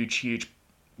huge,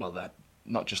 well,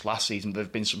 not just last season, there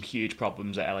have been some huge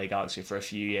problems at LA Galaxy for a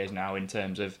few years now in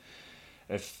terms of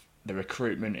the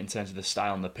recruitment, in terms of the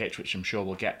style on the pitch, which I'm sure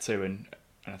we'll get to, and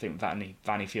I think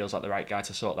Vanney feels like the right guy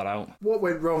to sort that out. What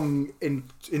went wrong in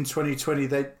 2020?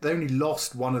 They only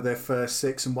lost one of their first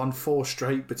 6 and won 4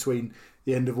 straight between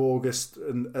the end of August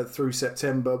and through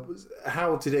September.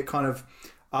 How did it kind of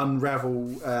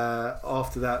unravel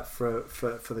after that for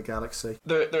the Galaxy?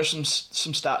 There are some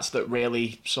stats that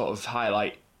really sort of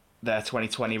highlight their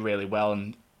 2020 really well,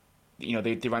 and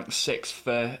they ranked 6th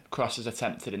for crosses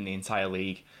attempted in the entire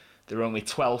league. They were only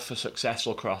 12th for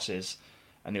successful crosses,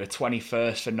 and they were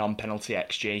 21st for non-penalty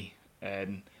XG.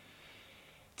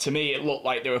 To me, it looked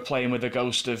like they were playing with the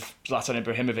ghost of Zlatan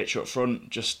Ibrahimovic up front,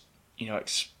 just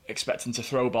expecting to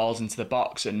throw balls into the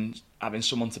box and having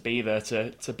someone to be there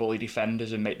to bully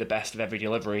defenders and make the best of every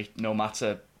delivery, no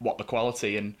matter what the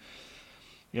quality. And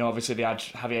obviously they had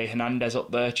Javier Hernandez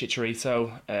up there,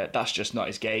 Chicharito. That's just not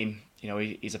his game.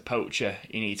 He's a poacher.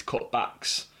 He needs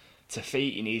cutbacks to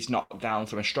feet. He needs knocked down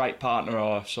from a strike partner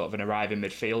or sort of an arriving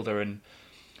midfielder. And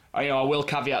I will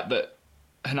caveat that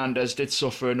Hernandez did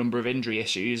suffer a number of injury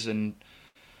issues, and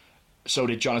so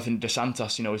did Jonathan Dos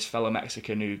Santos, his fellow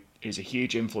Mexican, who's a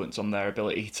huge influence on their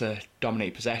ability to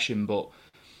dominate possession. But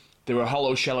they were a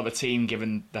hollow shell of a team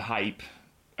given the hype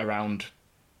around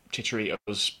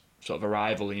Chicharito's sort of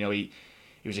arrival. He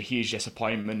was a huge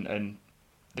disappointment, and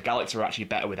the Galaxy were actually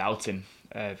better without him.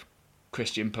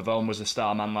 Christian Pavón was the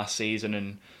star man last season,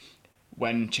 and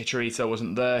when Chicharito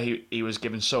wasn't there, he was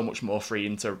given so much more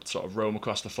freedom to sort of roam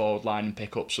across the forward line and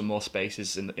pick up some more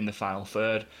spaces in the final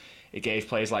third. It gave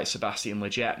players like Sebastian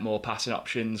Lletget more passing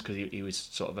options because he was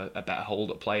sort of a better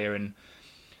hold-up player. And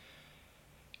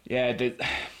yeah,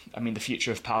 the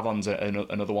future of Pavon's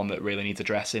another one that really needs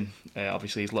addressing.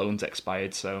 Obviously, his loan's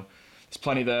expired, so there's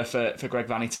plenty there for Greg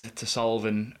Vanney to solve,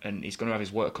 and he's going to have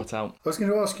his work cut out. I was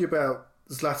going to ask you about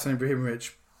Zlatan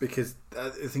Ibrahimovic, because I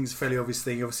think it's a fairly obvious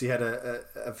thing. Obviously, he had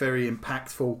a very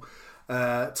impactful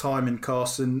time in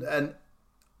Carson, and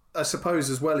I suppose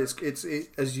as well, it's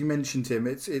as you mentioned him,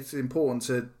 it's important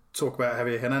to talk about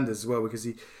Javier Hernandez as well, because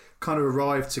he kind of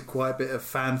arrived to quite a bit of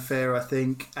fanfare, I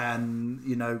think, and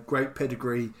great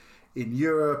pedigree in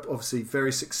Europe. Obviously,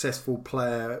 very successful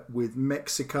player with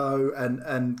Mexico,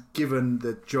 and given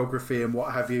the geography and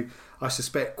what have you, I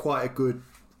suspect quite a good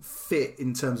fit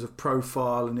in terms of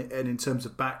profile and in terms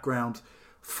of background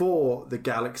for the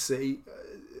Galaxy.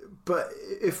 But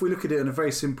if we look at it on a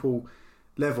very simple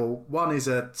level, one is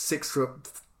a 6 foot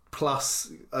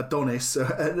plus Adonis,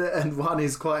 and one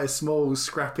is quite a small,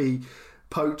 scrappy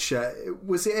poacher.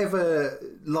 Was it ever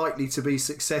likely to be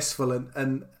successful,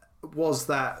 and was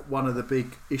that one of the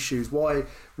big issues? Why,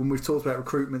 when we've talked about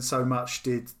recruitment so much,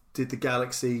 did the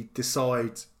Galaxy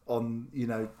decide on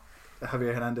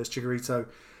Javier Hernandez, Chicharito,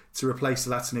 to replace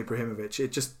Zlatan Ibrahimovic?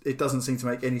 It doesn't seem to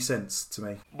make any sense to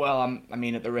me. Well,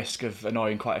 at the risk of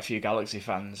annoying quite a few Galaxy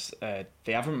fans,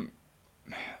 they haven't.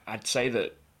 I'd say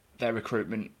that their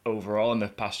recruitment overall in the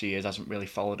past few years hasn't really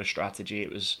followed a strategy.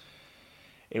 It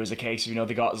was a case of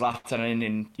they got Zlatan in,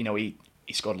 and he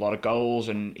scored a lot of goals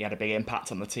and he had a big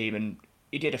impact on the team, and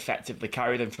he did effectively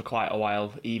carry them for quite a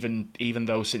while, even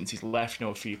though since he's left,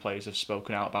 a few players have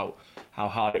spoken out about how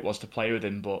hard it was to play with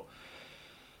him. But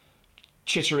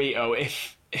Chicharito,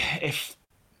 if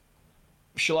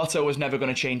Schelotto was never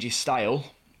going to change his style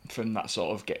from that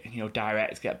sort of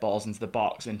get balls into the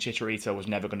box, then Chicharito was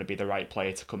never going to be the right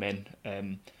player to come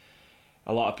in.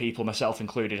 A lot of people, myself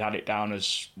included, had it down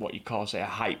as what you call, say, a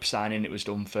hype signing. It was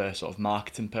done for sort of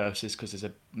marketing purposes because there's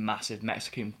a massive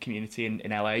Mexican community in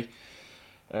LA.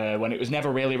 When it was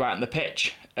never really right on the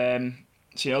pitch.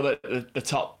 So the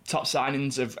top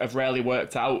signings have rarely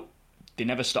worked out. They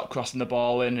never stopped crossing the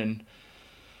ball in, and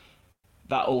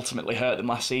that ultimately hurt them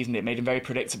last season. It made them very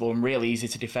predictable and really easy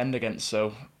to defend against.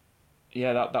 So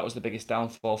yeah, that was the biggest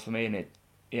downfall for me. And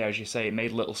as you say, it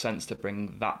made little sense to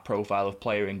bring that profile of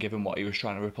player in, given what he was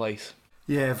trying to replace.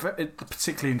 Yeah, a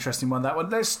particularly interesting one, that one.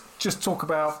 Let's just talk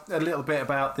about a little bit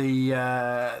about the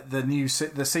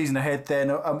season ahead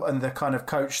then, and the kind of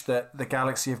coach that the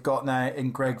Galaxy have got now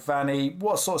in Greg Vanney.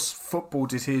 What sort of football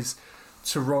did his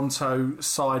Toronto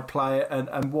side play,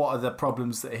 and what are the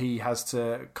problems that he has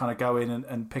to kind of go in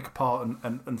and pick apart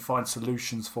and find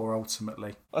solutions for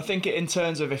ultimately? I think in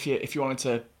terms of if you wanted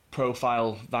to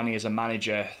profile Vanney as a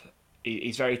manager,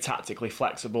 he's very tactically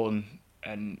flexible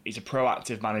and he's a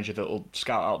proactive manager that will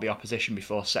scout out the opposition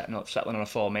before settling on a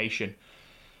formation.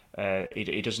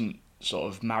 He doesn't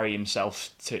sort of marry himself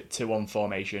to one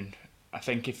formation. I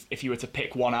think if you were to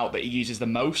pick one out that he uses the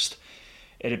most,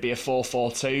 it'd be a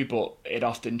 4-4-2, but it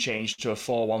often changed to a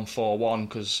 4-1-4-1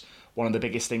 because one of the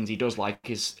biggest things he does like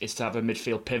is to have a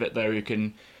midfield pivot there who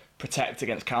can protect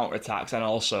against counter-attacks and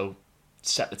also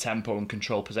set the tempo and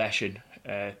control possession.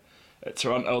 At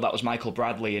Toronto, that was Michael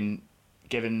Bradley, and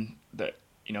given that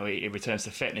he returns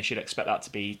to fitness, you'd expect that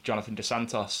to be Jonathan Dos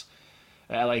Santos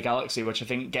at LA Galaxy, which I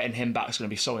think getting him back is going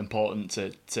to be so important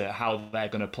to how they're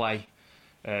going to play.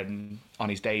 On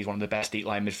his day, he's one of the best deep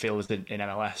line midfielders in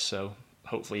MLS, so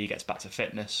hopefully he gets back to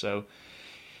fitness. So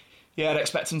yeah, I'd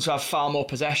expect him to have far more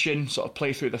possession, sort of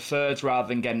play through the thirds rather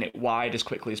than getting it wide as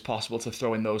quickly as possible to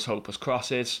throw in those hopeless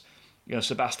crosses.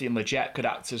 Sebastian Lletget could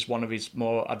act as one of his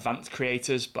more advanced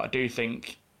creators, but I do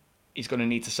think he's going to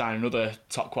need to sign another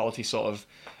top quality sort of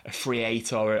a free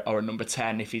 8 or a number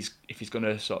 10 if he's going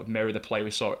to sort of mirror the play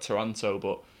we saw at Toronto.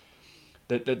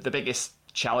 But the biggest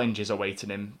challenges awaiting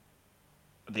him,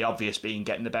 the obvious being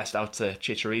getting the best out of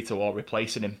Chicharito or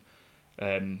replacing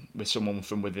him with someone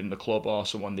from within the club or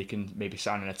someone they can maybe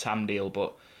sign in a TAM deal,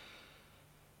 but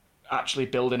actually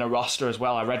building a roster as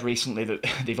well. I read recently that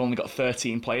they've only got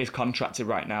 13 players contracted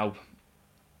right now.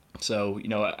 So,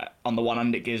 on the one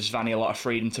hand, it gives Vanney a lot of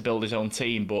freedom to build his own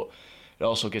team, but it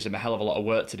also gives him a hell of a lot of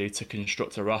work to do to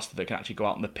construct a roster that can actually go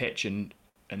out on the pitch and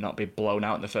not be blown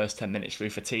out in the first 10 minutes through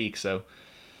fatigue. So,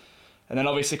 and then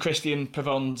obviously Christian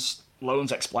Pavon's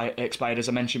loans expired, as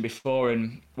I mentioned before,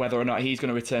 and whether or not he's going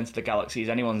to return to the Galaxy is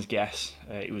anyone's guess.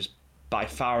 He was by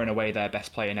far and away their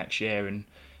best player next year, and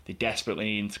they desperately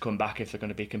need him to come back if they're going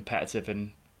to be competitive,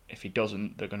 and if he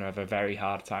doesn't, they're going to have a very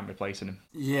hard time replacing him.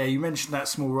 Yeah, you mentioned that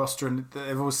small roster, and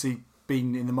they've obviously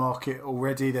been in the market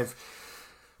already. They've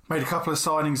made a couple of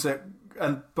signings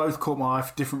and both caught my eye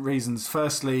for different reasons.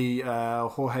 Firstly,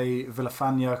 Jorge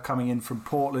Villafaña coming in from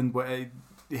Portland, where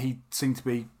he seemed to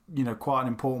be quite an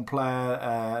important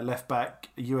player, left back,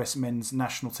 US men's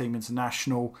national team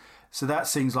international. So that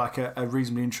seems like a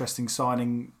reasonably interesting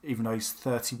signing, even though he's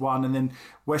 31. And then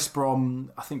West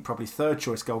Brom, I think probably third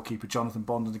choice goalkeeper Jonathan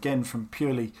Bond, and again from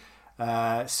purely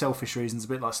selfish reasons, a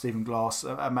bit like Stephen Glass,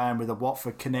 a man with a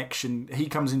Watford connection. He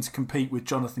comes in to compete with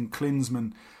Jonathan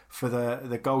Klinsmann for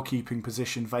the goalkeeping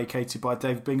position vacated by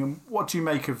David Bingham. What do you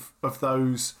make of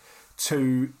those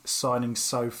two signings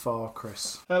so far,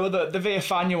 Chris? Well, the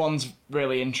Villafaña one's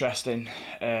really interesting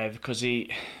because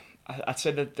I'd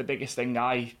say that the biggest thing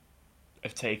I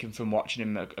have taken from watching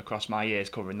him across my years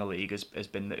covering the league has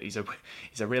been that he's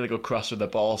a really good crosser of the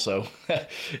ball. So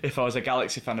if I was a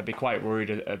Galaxy fan, I'd be quite worried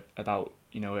about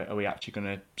are we actually going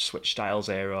to switch styles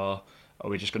here, or are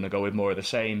we just going to go with more of the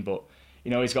same? But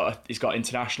he's got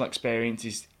international experience.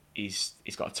 He's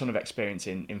got a ton of experience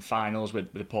in finals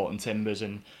with the Portland Timbers,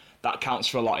 and that counts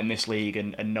for a lot in this league,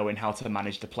 and knowing how to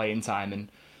manage the playing time.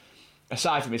 And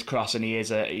aside from his crossing, he is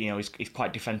he's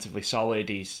quite defensively solid.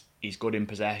 He's good in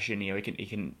possession.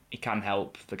 He can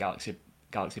help the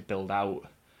Galaxy build out.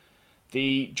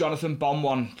 The Jonathan Bond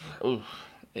one,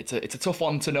 it's a tough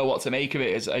one to know what to make of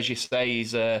it. As you say,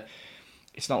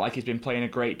 it's not like he's been playing a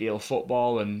great deal of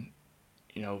football, and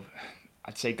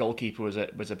I'd say goalkeeper was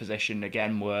a position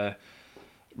again where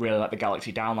really let the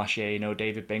Galaxy down last year.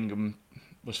 David Bingham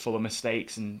was full of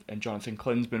mistakes, and Jonathan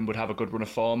Klinsmann would have a good run of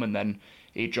form, and then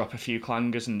he'd drop a few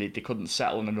clangers, and they couldn't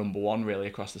settle on a number one really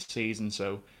across the season.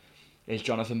 So is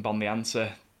Jonathan Bond the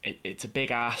answer? It's a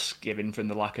big ask given from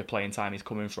the lack of playing time he's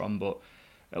coming from, but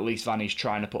at least Vanny's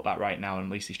trying to put that right now, and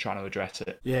at least he's trying to address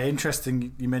it. Yeah,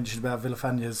 interesting you mentioned about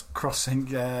Villafaña's crossing.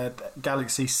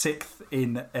 Galaxy 6th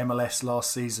in MLS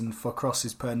last season for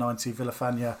crosses per 90.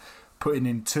 Villafaña putting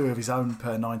in 2 of his own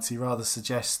per 90 rather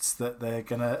suggests that they're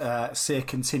going to see a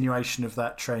continuation of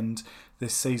that trend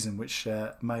this season, which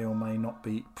may or may not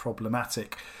be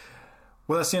problematic.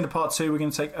 Well, that's the end of part 2. We're going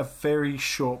to take a very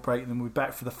short break, and then we'll be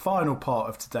back for the final part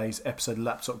of today's episode of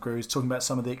Laptop Gurus, talking about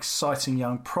some of the exciting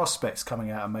young prospects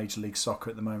coming out of Major League Soccer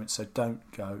at the moment, so don't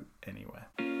go anywhere.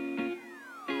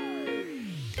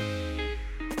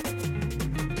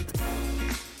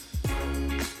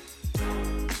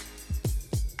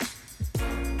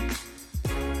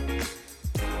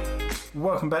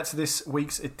 Welcome back to this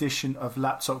week's edition of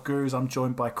Laptop Gurus. I'm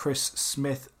joined by Chris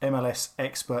Smith, MLS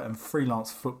expert and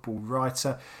freelance football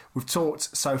writer. We've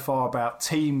talked so far about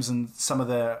teams and some of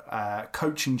the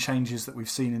coaching changes that we've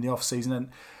seen in the off-season. And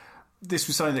this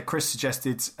was something that Chris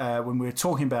suggested when we were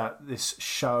talking about this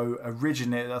show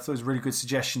originally. I thought it was a really good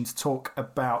suggestion to talk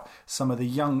about some of the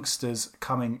youngsters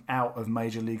coming out of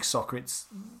Major League Soccer. It's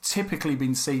typically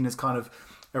been seen as kind of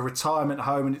a retirement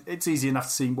home, and it's easy enough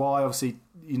to see why. Obviously,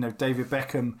 you know, David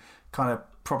Beckham kind of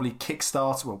probably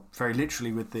kick-started, well, very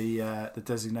literally with the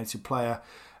designated player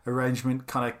arrangement,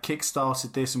 kind of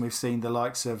kick-started this, and we've seen the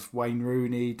likes of Wayne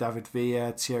Rooney, David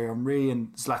Villa, Thierry Henry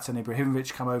and Zlatan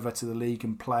Ibrahimovic come over to the league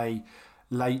and play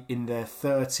late in their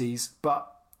 30s.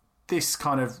 But this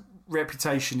kind of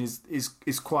reputation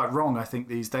is quite wrong, I think,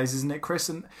 these days, isn't it, Chris?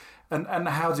 And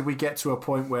how did we get to a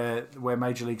point where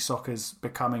Major League Soccer's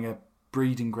becoming a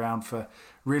breeding ground for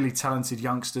really talented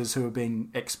youngsters who are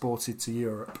being exported to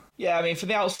Europe? Yeah, I mean, from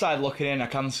the outside looking in, I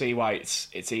can see why it's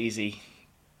easy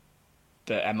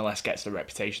that MLS gets the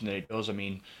reputation that it does. I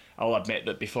mean, I'll admit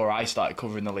that before I started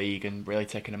covering the league and really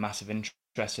taking a massive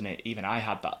interest in it, even I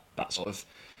had that sort of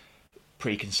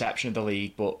preconception of the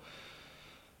league.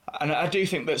 And I do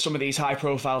think that some of these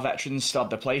high-profile veterans still have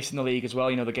their place in the league as well.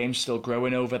 You know, the game's still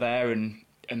growing over there, and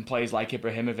players like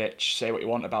Ibrahimovic, say what you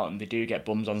want about them, they do get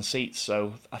bums on seats.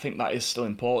 So I think that is still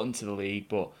important to the league.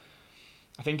 But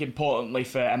I think importantly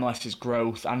for MLS's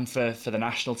growth and for the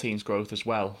national team's growth as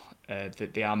well,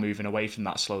 that they are moving away from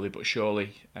that slowly but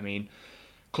surely. I mean,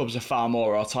 clubs are far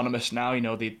more autonomous now. You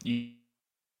know, they're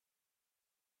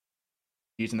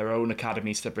using their own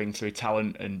academies to bring through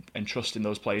talent and trusting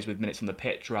those players with minutes on the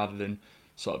pitch rather than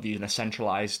sort of using a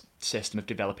centralised system of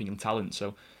developing young talent.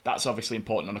 So that's obviously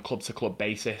important on a club-to-club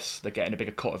basis. They're getting a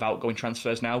bigger cut of outgoing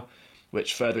transfers now,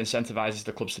 which further incentivises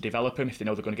the clubs to develop them if they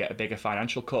know they're going to get a bigger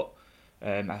financial cut.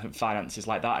 I think finances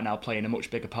like that are now playing a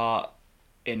much bigger part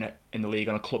in the league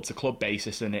on a club-to-club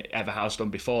basis than it ever has done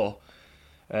before.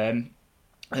 And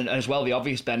as well, the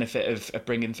obvious benefit of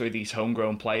bringing through these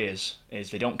homegrown players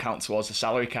is they don't count towards the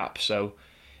salary cap. So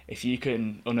if you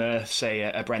can unearth, say,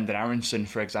 a Brendan Aronson,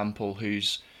 for example,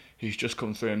 who's just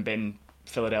come through and been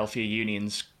Philadelphia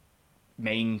Union's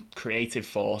main creative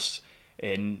force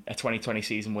in a 2020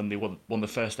 season when they won the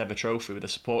first ever trophy with the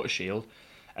Supporters' Shield,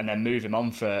 and then move him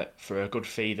on for a good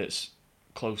fee that's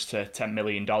close to $10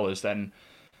 million, then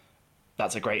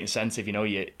that's a great incentive. You know,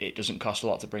 it doesn't cost a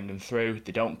lot to bring them through.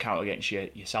 They don't count against your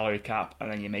salary cap,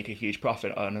 and then you make a huge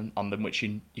profit on them, which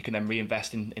you can then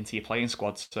reinvest into your playing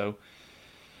squads. So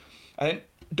I think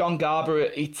Don Garber,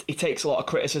 he takes a lot of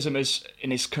criticism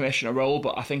in his commissioner role,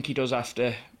 but I think he does have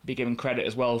to be given credit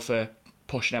as well for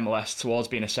pushing MLS towards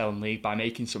being a selling league by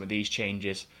making some of these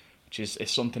changes, which is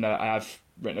something that I've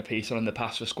written a piece on in the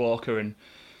past for Squawker. And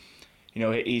you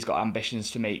know, he's got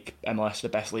ambitions to make MLS the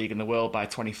best league in the world by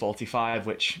 2045,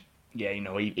 which, yeah, you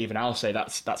know, even I'll say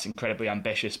that's incredibly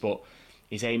ambitious, but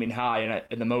he's aiming high, and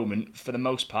at the moment, for the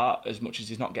most part, as much as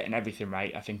he's not getting everything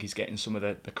right, I think he's getting some of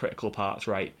the critical parts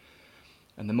right.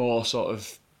 And the more sort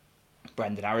of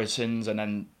Brendan Aaronsons, and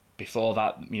then before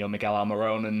that, you know, Miguel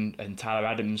Almiron and Tyler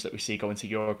Adams that we see going to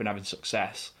Europe and having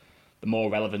success, the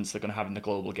more relevance they're going to have in the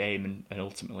global game, and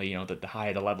ultimately, you know, the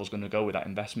higher the level's going to go with that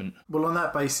investment. Well, on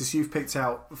that basis, you've picked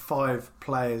out 5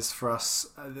 players for us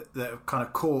that have kind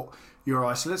of caught your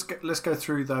eye. So let's go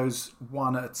through those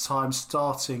one at a time,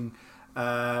 starting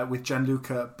with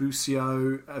Gianluca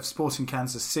Busio of Sporting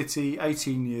Kansas City,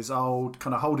 18 years old,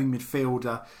 kind of holding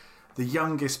midfielder, the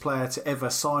youngest player to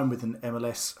ever sign with an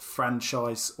MLS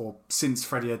franchise, or since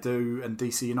Freddie Adu and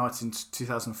DC United in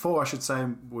 2004, I should say.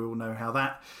 We all know how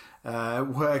that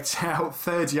worked out.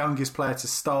 Third youngest player to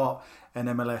start an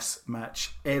MLS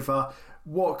match ever.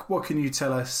 What can you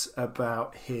tell us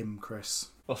about him, Chris?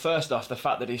 Well, first off, the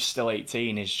fact that he's still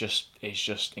 18 is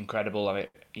just incredible. I mean,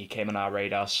 he came on our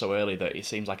radar so early that it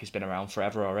seems like he's been around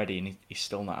forever already, and he's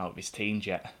still not out of his teens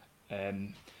yet.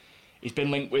 He's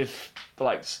been linked with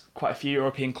quite a few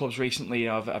European clubs recently.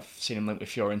 I've seen him linked with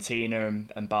Fiorentina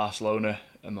and Barcelona,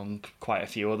 among quite a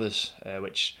few others,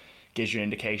 which gives you an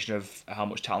indication of how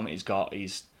much talent he's got.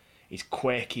 He's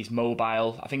quick, he's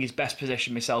mobile. I think his best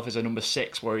position myself is a number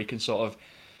 6, where he can sort of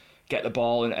get the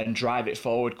ball and drive it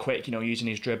forward quick, using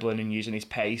his dribbling and using his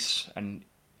pace, and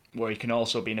where he can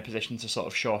also be in a position to sort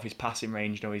of show off his passing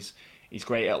range. He's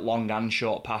great at long and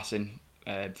short passing.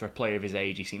 For a player of his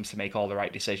age, he seems to make all the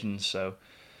right decisions. So,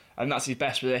 and that's his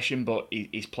best position. But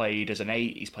he's played as an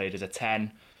 8, he's played as a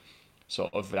 10,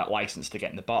 sort of that license to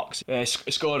get in the box.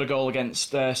 Scored a goal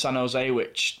against San Jose,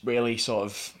 which really sort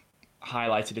of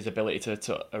highlighted his ability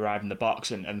to arrive in the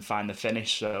box and find the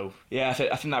finish. So yeah, I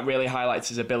think that really highlights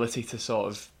his ability to sort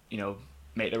of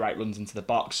make the right runs into the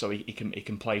box, so he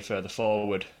can play further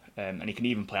forward, and he can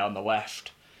even play on the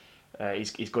left.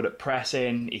 He's good at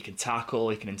pressing. He can tackle.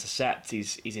 He can intercept.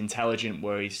 He's intelligent,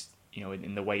 where he's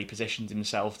in the way he positions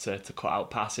himself to cut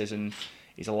out passes, and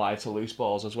he's alive to loose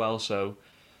balls as well. So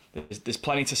there's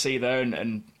plenty to see there,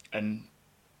 and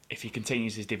if he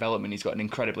continues his development, he's got an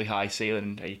incredibly high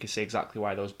ceiling. You can see exactly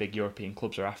why those big European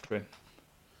clubs are after him.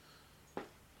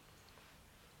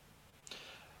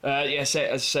 As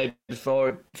I said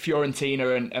before,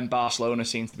 Fiorentina and Barcelona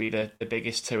seem to be the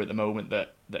biggest two at the moment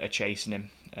that are chasing him.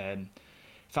 I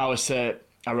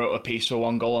wrote a piece for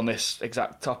One Goal on this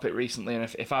exact topic recently,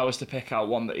 and if I was to pick out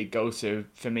one that he'd go to,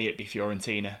 for me it'd be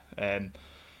Fiorentina.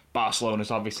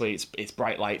 Barcelona's obviously it's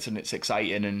bright lights and it's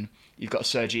exciting, and you've got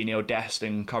Serginho Dest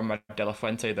and Conrad De La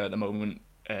Fuente there at the moment,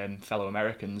 fellow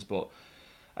Americans. But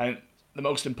the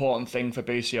most important thing for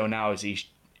Busio now is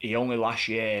he only last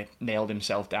year nailed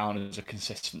himself down as a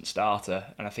consistent starter,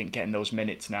 and I think getting those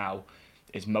minutes now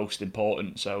is most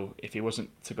important. So if he wasn't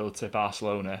to go to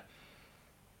Barcelona,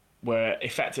 where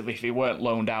effectively if he weren't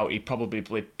loaned out, he'd probably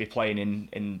be playing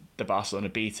in the Barcelona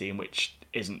B team, which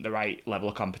isn't the right level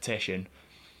of competition,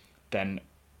 then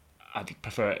I'd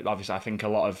prefer it. Obviously, I think a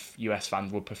lot of US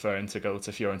fans would prefer him to go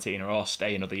to Fiorentina or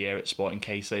stay another year at Sporting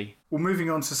KC. Well, moving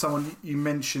on to someone you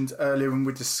mentioned earlier when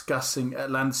we were discussing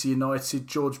Atlanta United,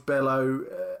 George Bello,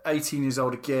 18 years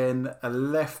old again, a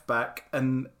left back,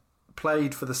 and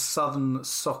played for the Southern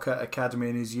Soccer Academy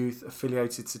in his youth,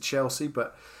 affiliated to Chelsea,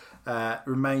 but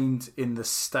remained in the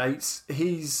States.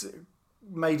 He's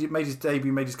made his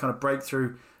debut, made his kind of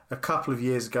breakthrough a couple of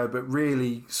years ago, but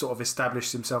really sort of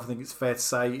established himself, I think it's fair to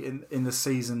say, in the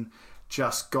season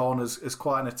just gone as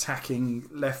quite an attacking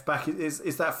left back.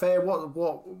 Is that fair?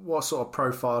 What sort of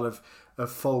profile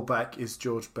of full-back is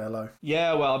George Bello?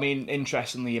 Yeah, well, I mean,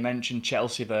 interestingly, you mentioned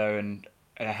Chelsea there, and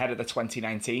ahead of the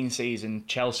 2019 season,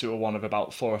 Chelsea were one of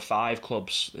about 4 or 5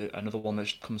 clubs. Another one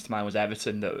that comes to mind was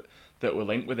Everton that were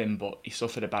linked with him, but he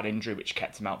suffered a bad injury which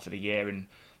kept him out for the year, and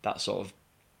that sort of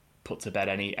put to bed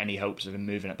any hopes of him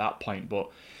moving at that point. But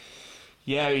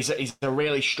yeah, he's a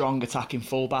really strong attacking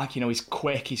fullback. He's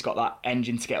quick. He's got that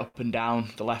engine to get up and down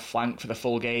the left flank for the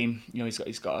full game.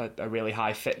 He's got a really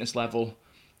high fitness level.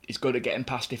 He's good at getting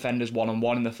past defenders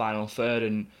one-on-one in the final third,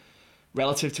 and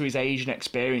relative to his age and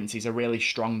experience, he's a really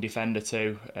strong defender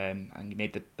too. And he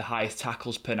made the highest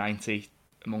tackles per 90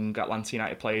 among Atlanta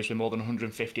United players with more than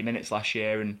 150 minutes last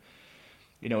year, and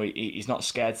he's not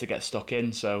scared to get stuck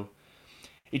in. So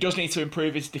he does need to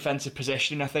improve his defensive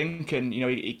positioning, I think, and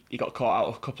he got caught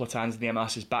out a couple of times in the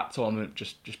MLS's back tournament,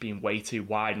 just being way too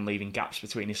wide and leaving gaps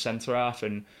between his centre half.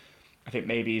 And I think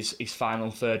maybe his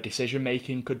final third decision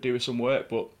making could do with some work,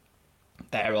 but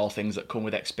they're all things that come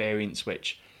with experience.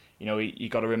 Which you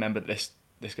got to remember that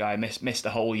this guy missed a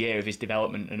whole year of his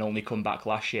development and only come back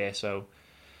last year. So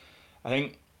I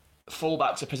think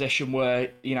fullback's a position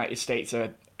where the United States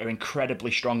are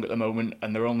incredibly strong at the moment,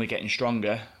 and they're only getting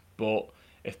stronger. But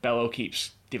if Bello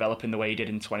keeps developing the way he did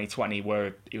in 2020,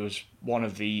 where he was one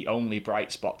of the only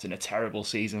bright spots in a terrible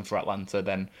season for Atlanta,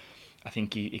 then I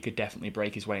think he could definitely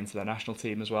break his way into the national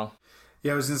team as well.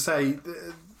 Yeah, I was going to say,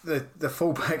 the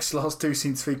fullbacks last 2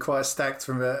 seem to be quite stacked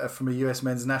from a US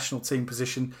men's national team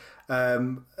position.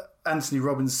 Anthony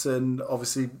Robinson,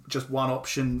 obviously just one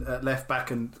option at left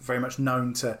back and very much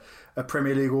known to a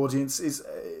Premier League audience.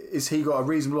 Is he got a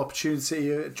reasonable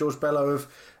opportunity, George Bello,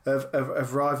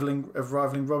 of rivaling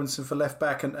Robinson for left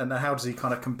back, and how does he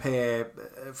kind of compare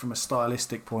from a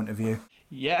stylistic point of view?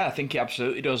 Yeah, I think he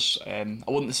absolutely does. I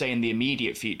wouldn't say in the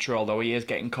immediate future, although he is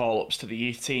getting call-ups to the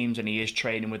youth teams and he is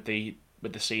training with the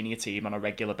senior team on a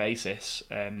regular basis.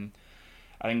 I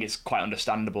think it's quite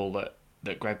understandable that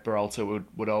that Greg Berhalter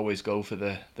would always go for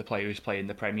the player who's playing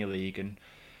the Premier League. And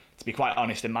to be quite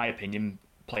honest, in my opinion,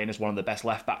 playing as one of the best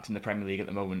left backs in the Premier League at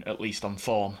the moment, at least on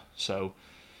form. So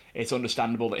it's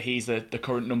understandable that he's the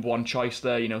current number one choice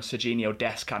there. You know, Serginho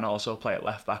Dest can also play at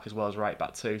left back as well as right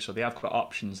back too. So they have got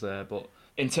options there. But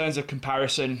in terms of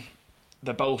comparison,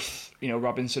 they're both, you know,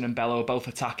 Robinson and Bello are both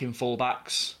attacking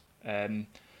full-backs.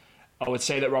 I would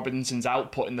say that Robinson's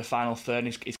output in the final third,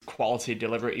 his quality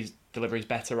delivery is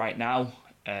better right now.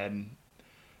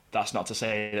 That's not to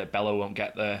say that Bello won't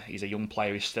get there. He's a young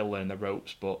player, he's still learning the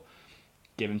ropes, but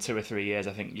give him 2 or 3 years,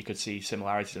 I think you could see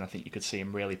similarities, and I think you could see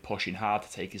him really pushing hard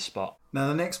to take his spot. Now,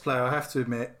 the next player, I have to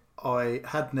admit, I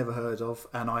had never heard of,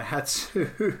 and I had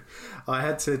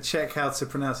to check how to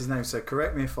pronounce his name. So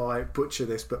correct me if I butcher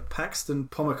this, but Paxton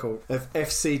Pomykal of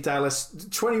FC Dallas,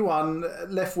 21,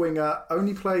 left winger,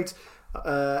 only played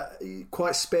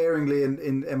quite sparingly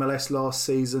in MLS last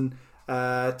season.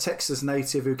 Texas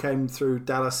native who came through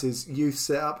Dallas's youth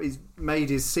setup. He's made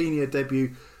his senior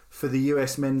debut for the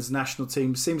US men's national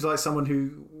team. Seems like someone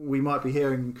who we might be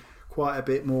hearing quite a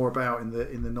bit more about in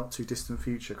the not too distant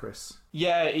future, Chris.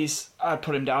 Yeah, I'd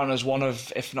put him down as one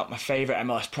of, if not my favourite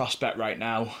MLS prospect right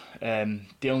now.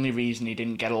 The only reason he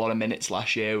didn't get a lot of minutes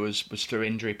last year was through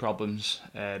injury problems.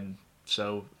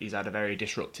 So he's had a very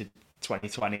disrupted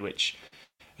 2020, which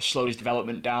slowed his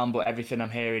development down. But everything I'm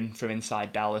hearing from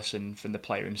inside Dallas and from the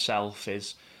player himself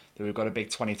is that we've got a big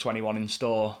 2021 in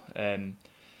store.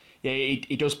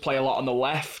 He does play a lot on the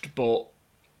left, but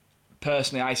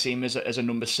personally, I see him as a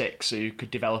number 6 who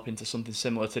could develop into something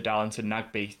similar to Darlington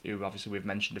Nagbe, who obviously we've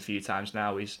mentioned a few times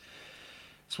now. He's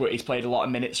played a lot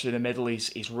of minutes through the middle.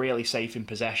 He's really safe in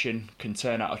possession, can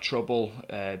turn out of trouble,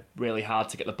 really hard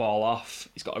to get the ball off.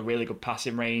 He's got a really good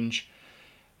passing range.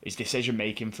 His decision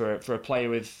making for a player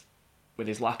with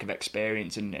his lack of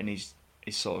experience and his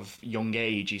sort of young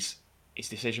age, his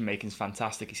decision making is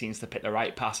fantastic. He seems to pick the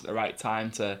right pass at the right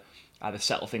time to either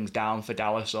settle things down for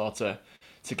Dallas or to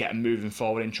get him moving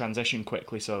forward in transition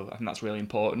quickly. So I think that's really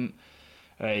important.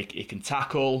 He can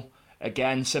tackle,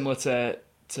 again, similar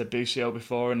to Busio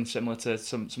before and similar to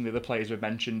some of the other players we've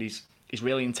mentioned. He's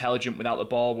really intelligent without the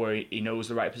ball, where he knows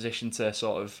the right position to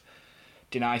sort of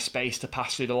deny space to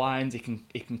pass through the lines. He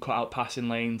can cut out passing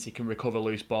lanes. He can recover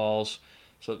loose balls.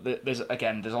 So there's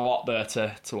a lot there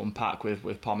to unpack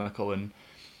with Pomykal, and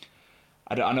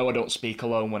I know I don't speak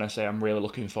alone when I say I'm really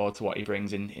looking forward to what he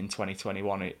brings in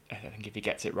 2021. I think if he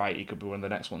gets it right, he could be one of the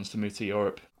next ones to move to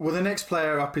Europe. Well, the next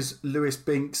player up is Lewis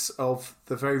Binks of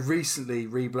the very recently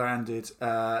rebranded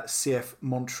CF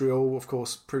Montreal, of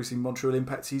course, previously Montreal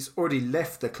Impact. He's already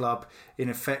left the club, in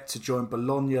effect, to join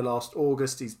Bologna last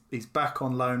August. He's back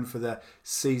on loan for the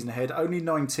season ahead. Only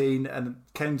 19 and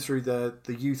came through the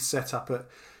youth setup at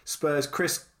Spurs.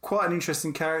 Chris, quite an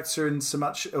interesting character and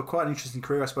quite an interesting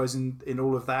career, I suppose, in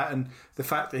all of that, and the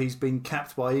fact that he's been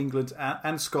capped by England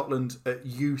and Scotland at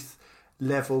youth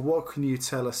level. What can you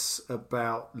tell us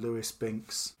about Lewis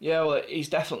Binks? Yeah, well, he's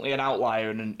definitely an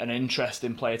outlier and an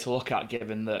interesting player to look at,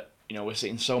 given that, you know, we're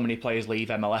seeing so many players leave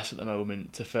MLS at the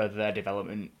moment to further their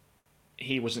development.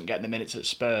 He wasn't getting the minutes at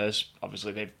Spurs.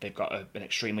 Obviously, they've got an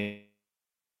extremely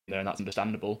there, and that's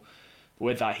understandable. But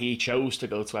with that, he chose to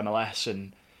go to MLS,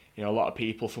 and you know, a lot of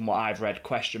people, from what I've read,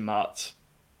 question marked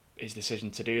his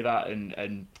decision to do that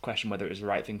and question whether it was the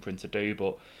right thing for him to do.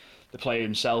 But the player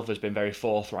himself has been very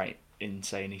forthright in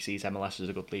saying he sees MLS as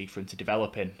a good league for him to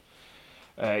develop in.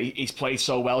 He's played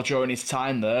so well during his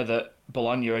time there that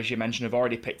Bologna, as you mentioned, have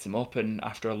already picked him up, and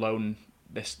after a loan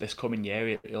this coming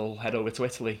year, he'll head over to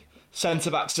Italy.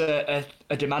 Centre-back's a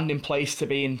demanding place to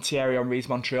be in Thierry Henry's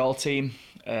Montreal team.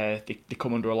 They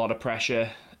come under a lot of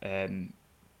pressure.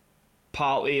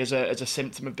 Partly as a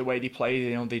symptom of the way they play.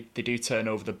 You know, they do turn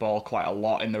over the ball quite a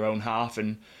lot in their own half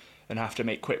and have to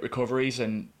make quick recoveries,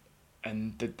 and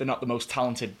they're not the most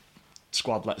talented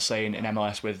squad, let's say, in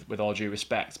MLS with all due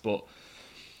respect. But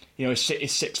you know, he's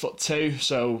 6'2",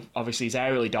 so obviously he's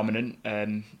aerially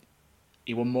dominant.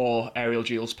 He won more aerial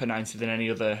duels per 90 than any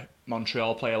other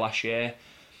Montreal player last year.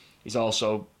 He's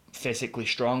also physically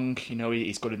strong. You know,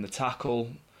 he's good in the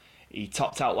tackle. He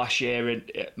topped out last year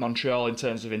at Montreal in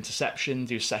terms of interceptions.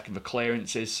 He was second for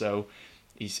clearances, so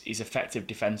he's effective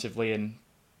defensively, and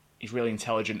he's really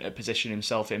intelligent at positioning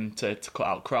himself in to cut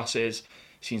out crosses.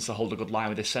 He seems to hold a good line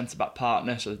with his centre-back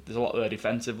partner, so there's a lot there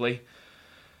defensively.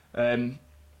 And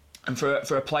for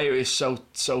a player who's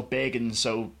so big and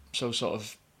so sort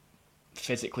of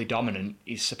physically dominant,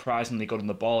 he's surprisingly good on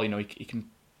the ball. You know,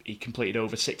 he completed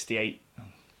over 68.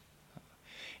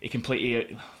 He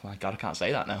completed... Oh my God, I can't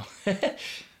say that now.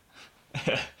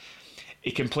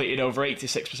 He completed over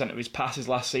 86% of his passes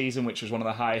last season, which was one of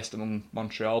the highest among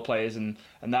Montreal players, and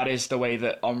that is the way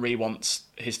that Henry wants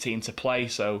his team to play.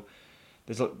 So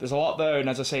there's a lot there, and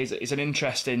as I say, it's an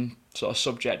interesting sort of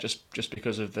subject just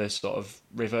because of the sort of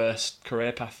reversed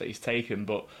career path that he's taken,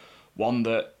 but one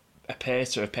that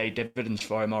appears to have paid dividends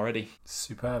for him already.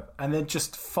 Superb. And then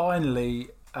just finally,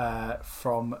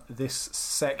 from this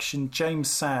section,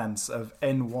 James Sands of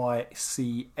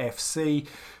NYCFC,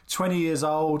 20 years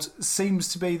old, seems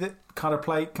to be that kind of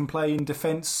can play in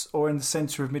defence or in the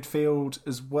centre of midfield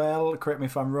as well. Correct me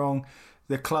if I'm wrong.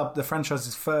 The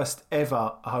franchise's first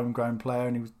ever homegrown player,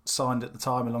 and he was signed at the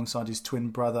time alongside his twin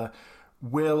brother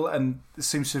Will, and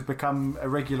seems to have become a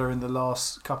regular in the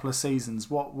last couple of seasons.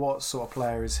 What sort of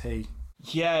player is he?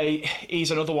 Yeah,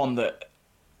 he's another one that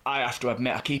I have to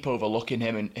admit I keep overlooking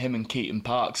him and Keaton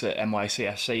Parks at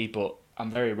NYCFC, but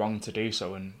I'm very wrong to do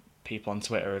so, and people on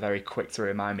Twitter are very quick to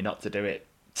remind me not to do it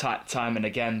time and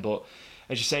again. But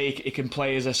as you say, he can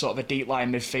play as a sort of a deep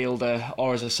line midfielder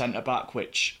or as a centre back,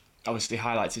 which obviously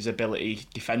highlights his ability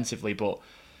defensively. But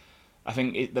I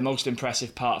think the most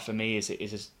impressive part for me is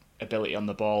his ability on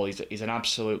the ball. He's an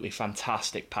absolutely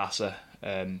fantastic passer.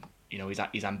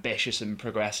 He's ambitious and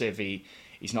progressive.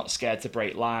 He's not scared to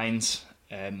break lines.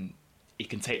 He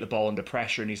can take the ball under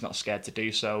pressure, and he's not scared to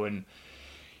do so. And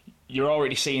you're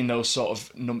already seeing those sort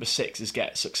of number sixes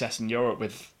get success in Europe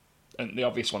with, and the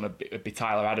obvious one would be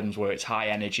Tyler Adams, where it's high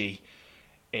energy,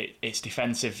 it's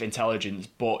defensive intelligence,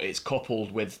 but it's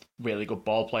coupled with really good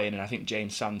ball playing. And I think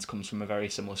James Sands comes from a very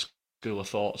similar school of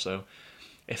thought. So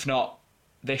if not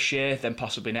this year, then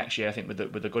possibly next year. I think with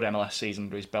a good MLS season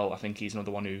under his belt, I think he's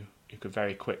another one who could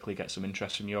very quickly get some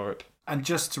interest from Europe. And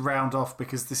just to round off,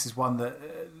 because this is one that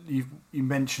you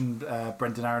mentioned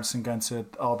Brendan Aronson going to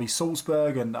RB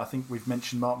Salzburg, and I think we've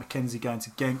mentioned Mark McKenzie going to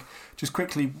Genk. Just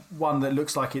quickly, one that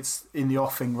looks like it's in the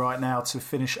offing right now to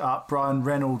finish up, Brian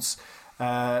Reynolds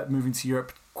moving to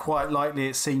Europe, quite likely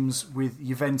it seems, with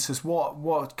Juventus.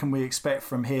 What can we expect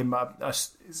from him?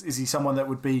 Is he someone that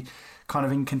would be kind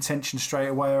of in contention straight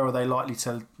away, or are they likely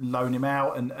to loan him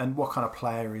out? And what kind of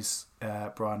player is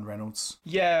Brian Reynolds?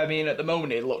 Yeah, I mean, at the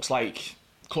moment it looks like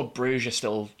Club Brugge are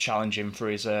still challenging for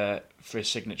his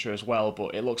signature as well,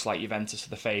 but it looks like Juventus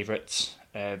are the favourites.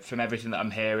 From everything that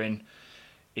I'm hearing,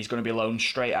 he's going to be loaned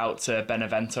straight out to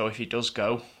Benevento if he does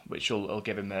go, which will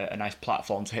give him a nice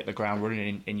platform to hit the ground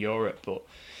running in Europe. But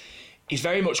he's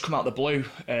very much come out the blue.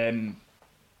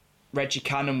 Reggie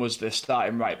Cannon was the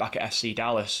starting right back at FC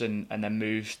Dallas and then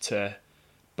moved to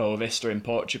Boa Vista in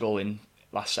Portugal in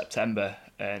last September.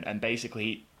 And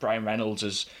basically, Brian Reynolds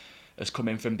has come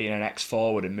in from being an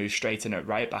ex-forward and moved straight in at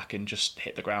right back and just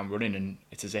hit the ground running. And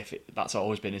it's as if that's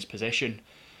always been his position.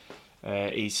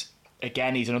 He's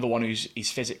another one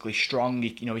he's physically strong.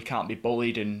 He can't be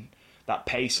bullied, and that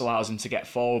pace allows him to get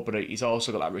forward. But he's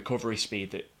also got that recovery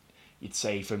speed that you'd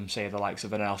say from, say, the likes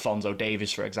of an Alphonso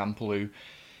Davies, for example, who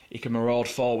he can maraud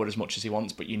forward as much as he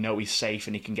wants, but he's safe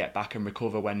and he can get back and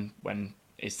recover when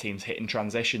his team's hitting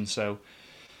transition. So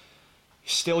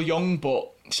he's still young,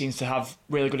 but seems to have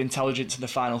really good intelligence in the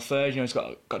final third. He's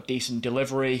got decent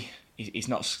delivery. He's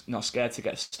not scared to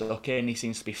get stuck in. He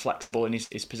seems to be flexible in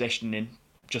his positioning,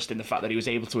 just in the fact that he was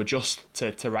able to adjust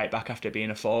to right back after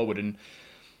being a forward, and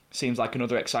seems like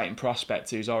another exciting prospect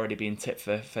who's already been tipped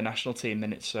for national team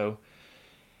minutes. So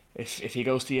if he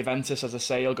goes to Juventus, as I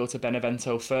say, he'll go to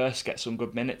Benevento first, get some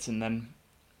good minutes, and then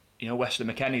Weston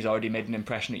McKennie's already made an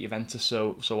impression at Juventus,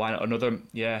 so why not another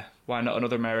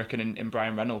American in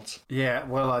Brian Reynolds? Yeah,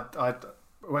 well,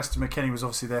 Weston McKennie was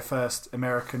obviously their first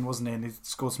American, wasn't he? And he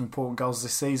scored some important goals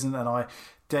this season, and I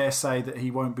dare say that he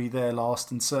won't be their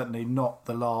last, and certainly not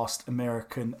the last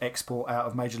American export out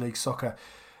of Major League Soccer.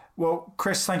 Well,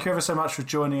 Chris, thank you ever so much for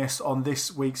joining us on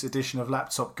this week's edition of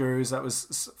Laptop Gurus. That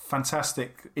was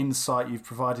fantastic insight you've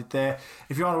provided there.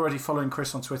 If you aren't already following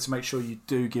Chris on Twitter, make sure you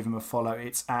do give him a follow.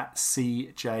 It's at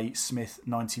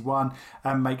CJSmith91.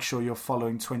 And make sure you're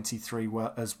following 23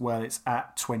 as well. It's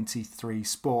at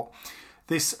 23sport.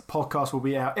 This podcast will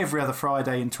be out every other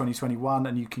Friday in 2021,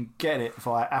 and you can get it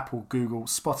via Apple, Google,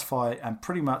 Spotify, and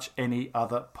pretty much any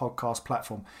other podcast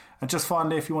platform. And just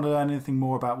finally, if you want to learn anything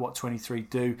more about what 23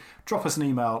 do, drop us an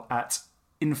email at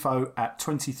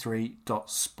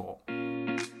info@23.sport.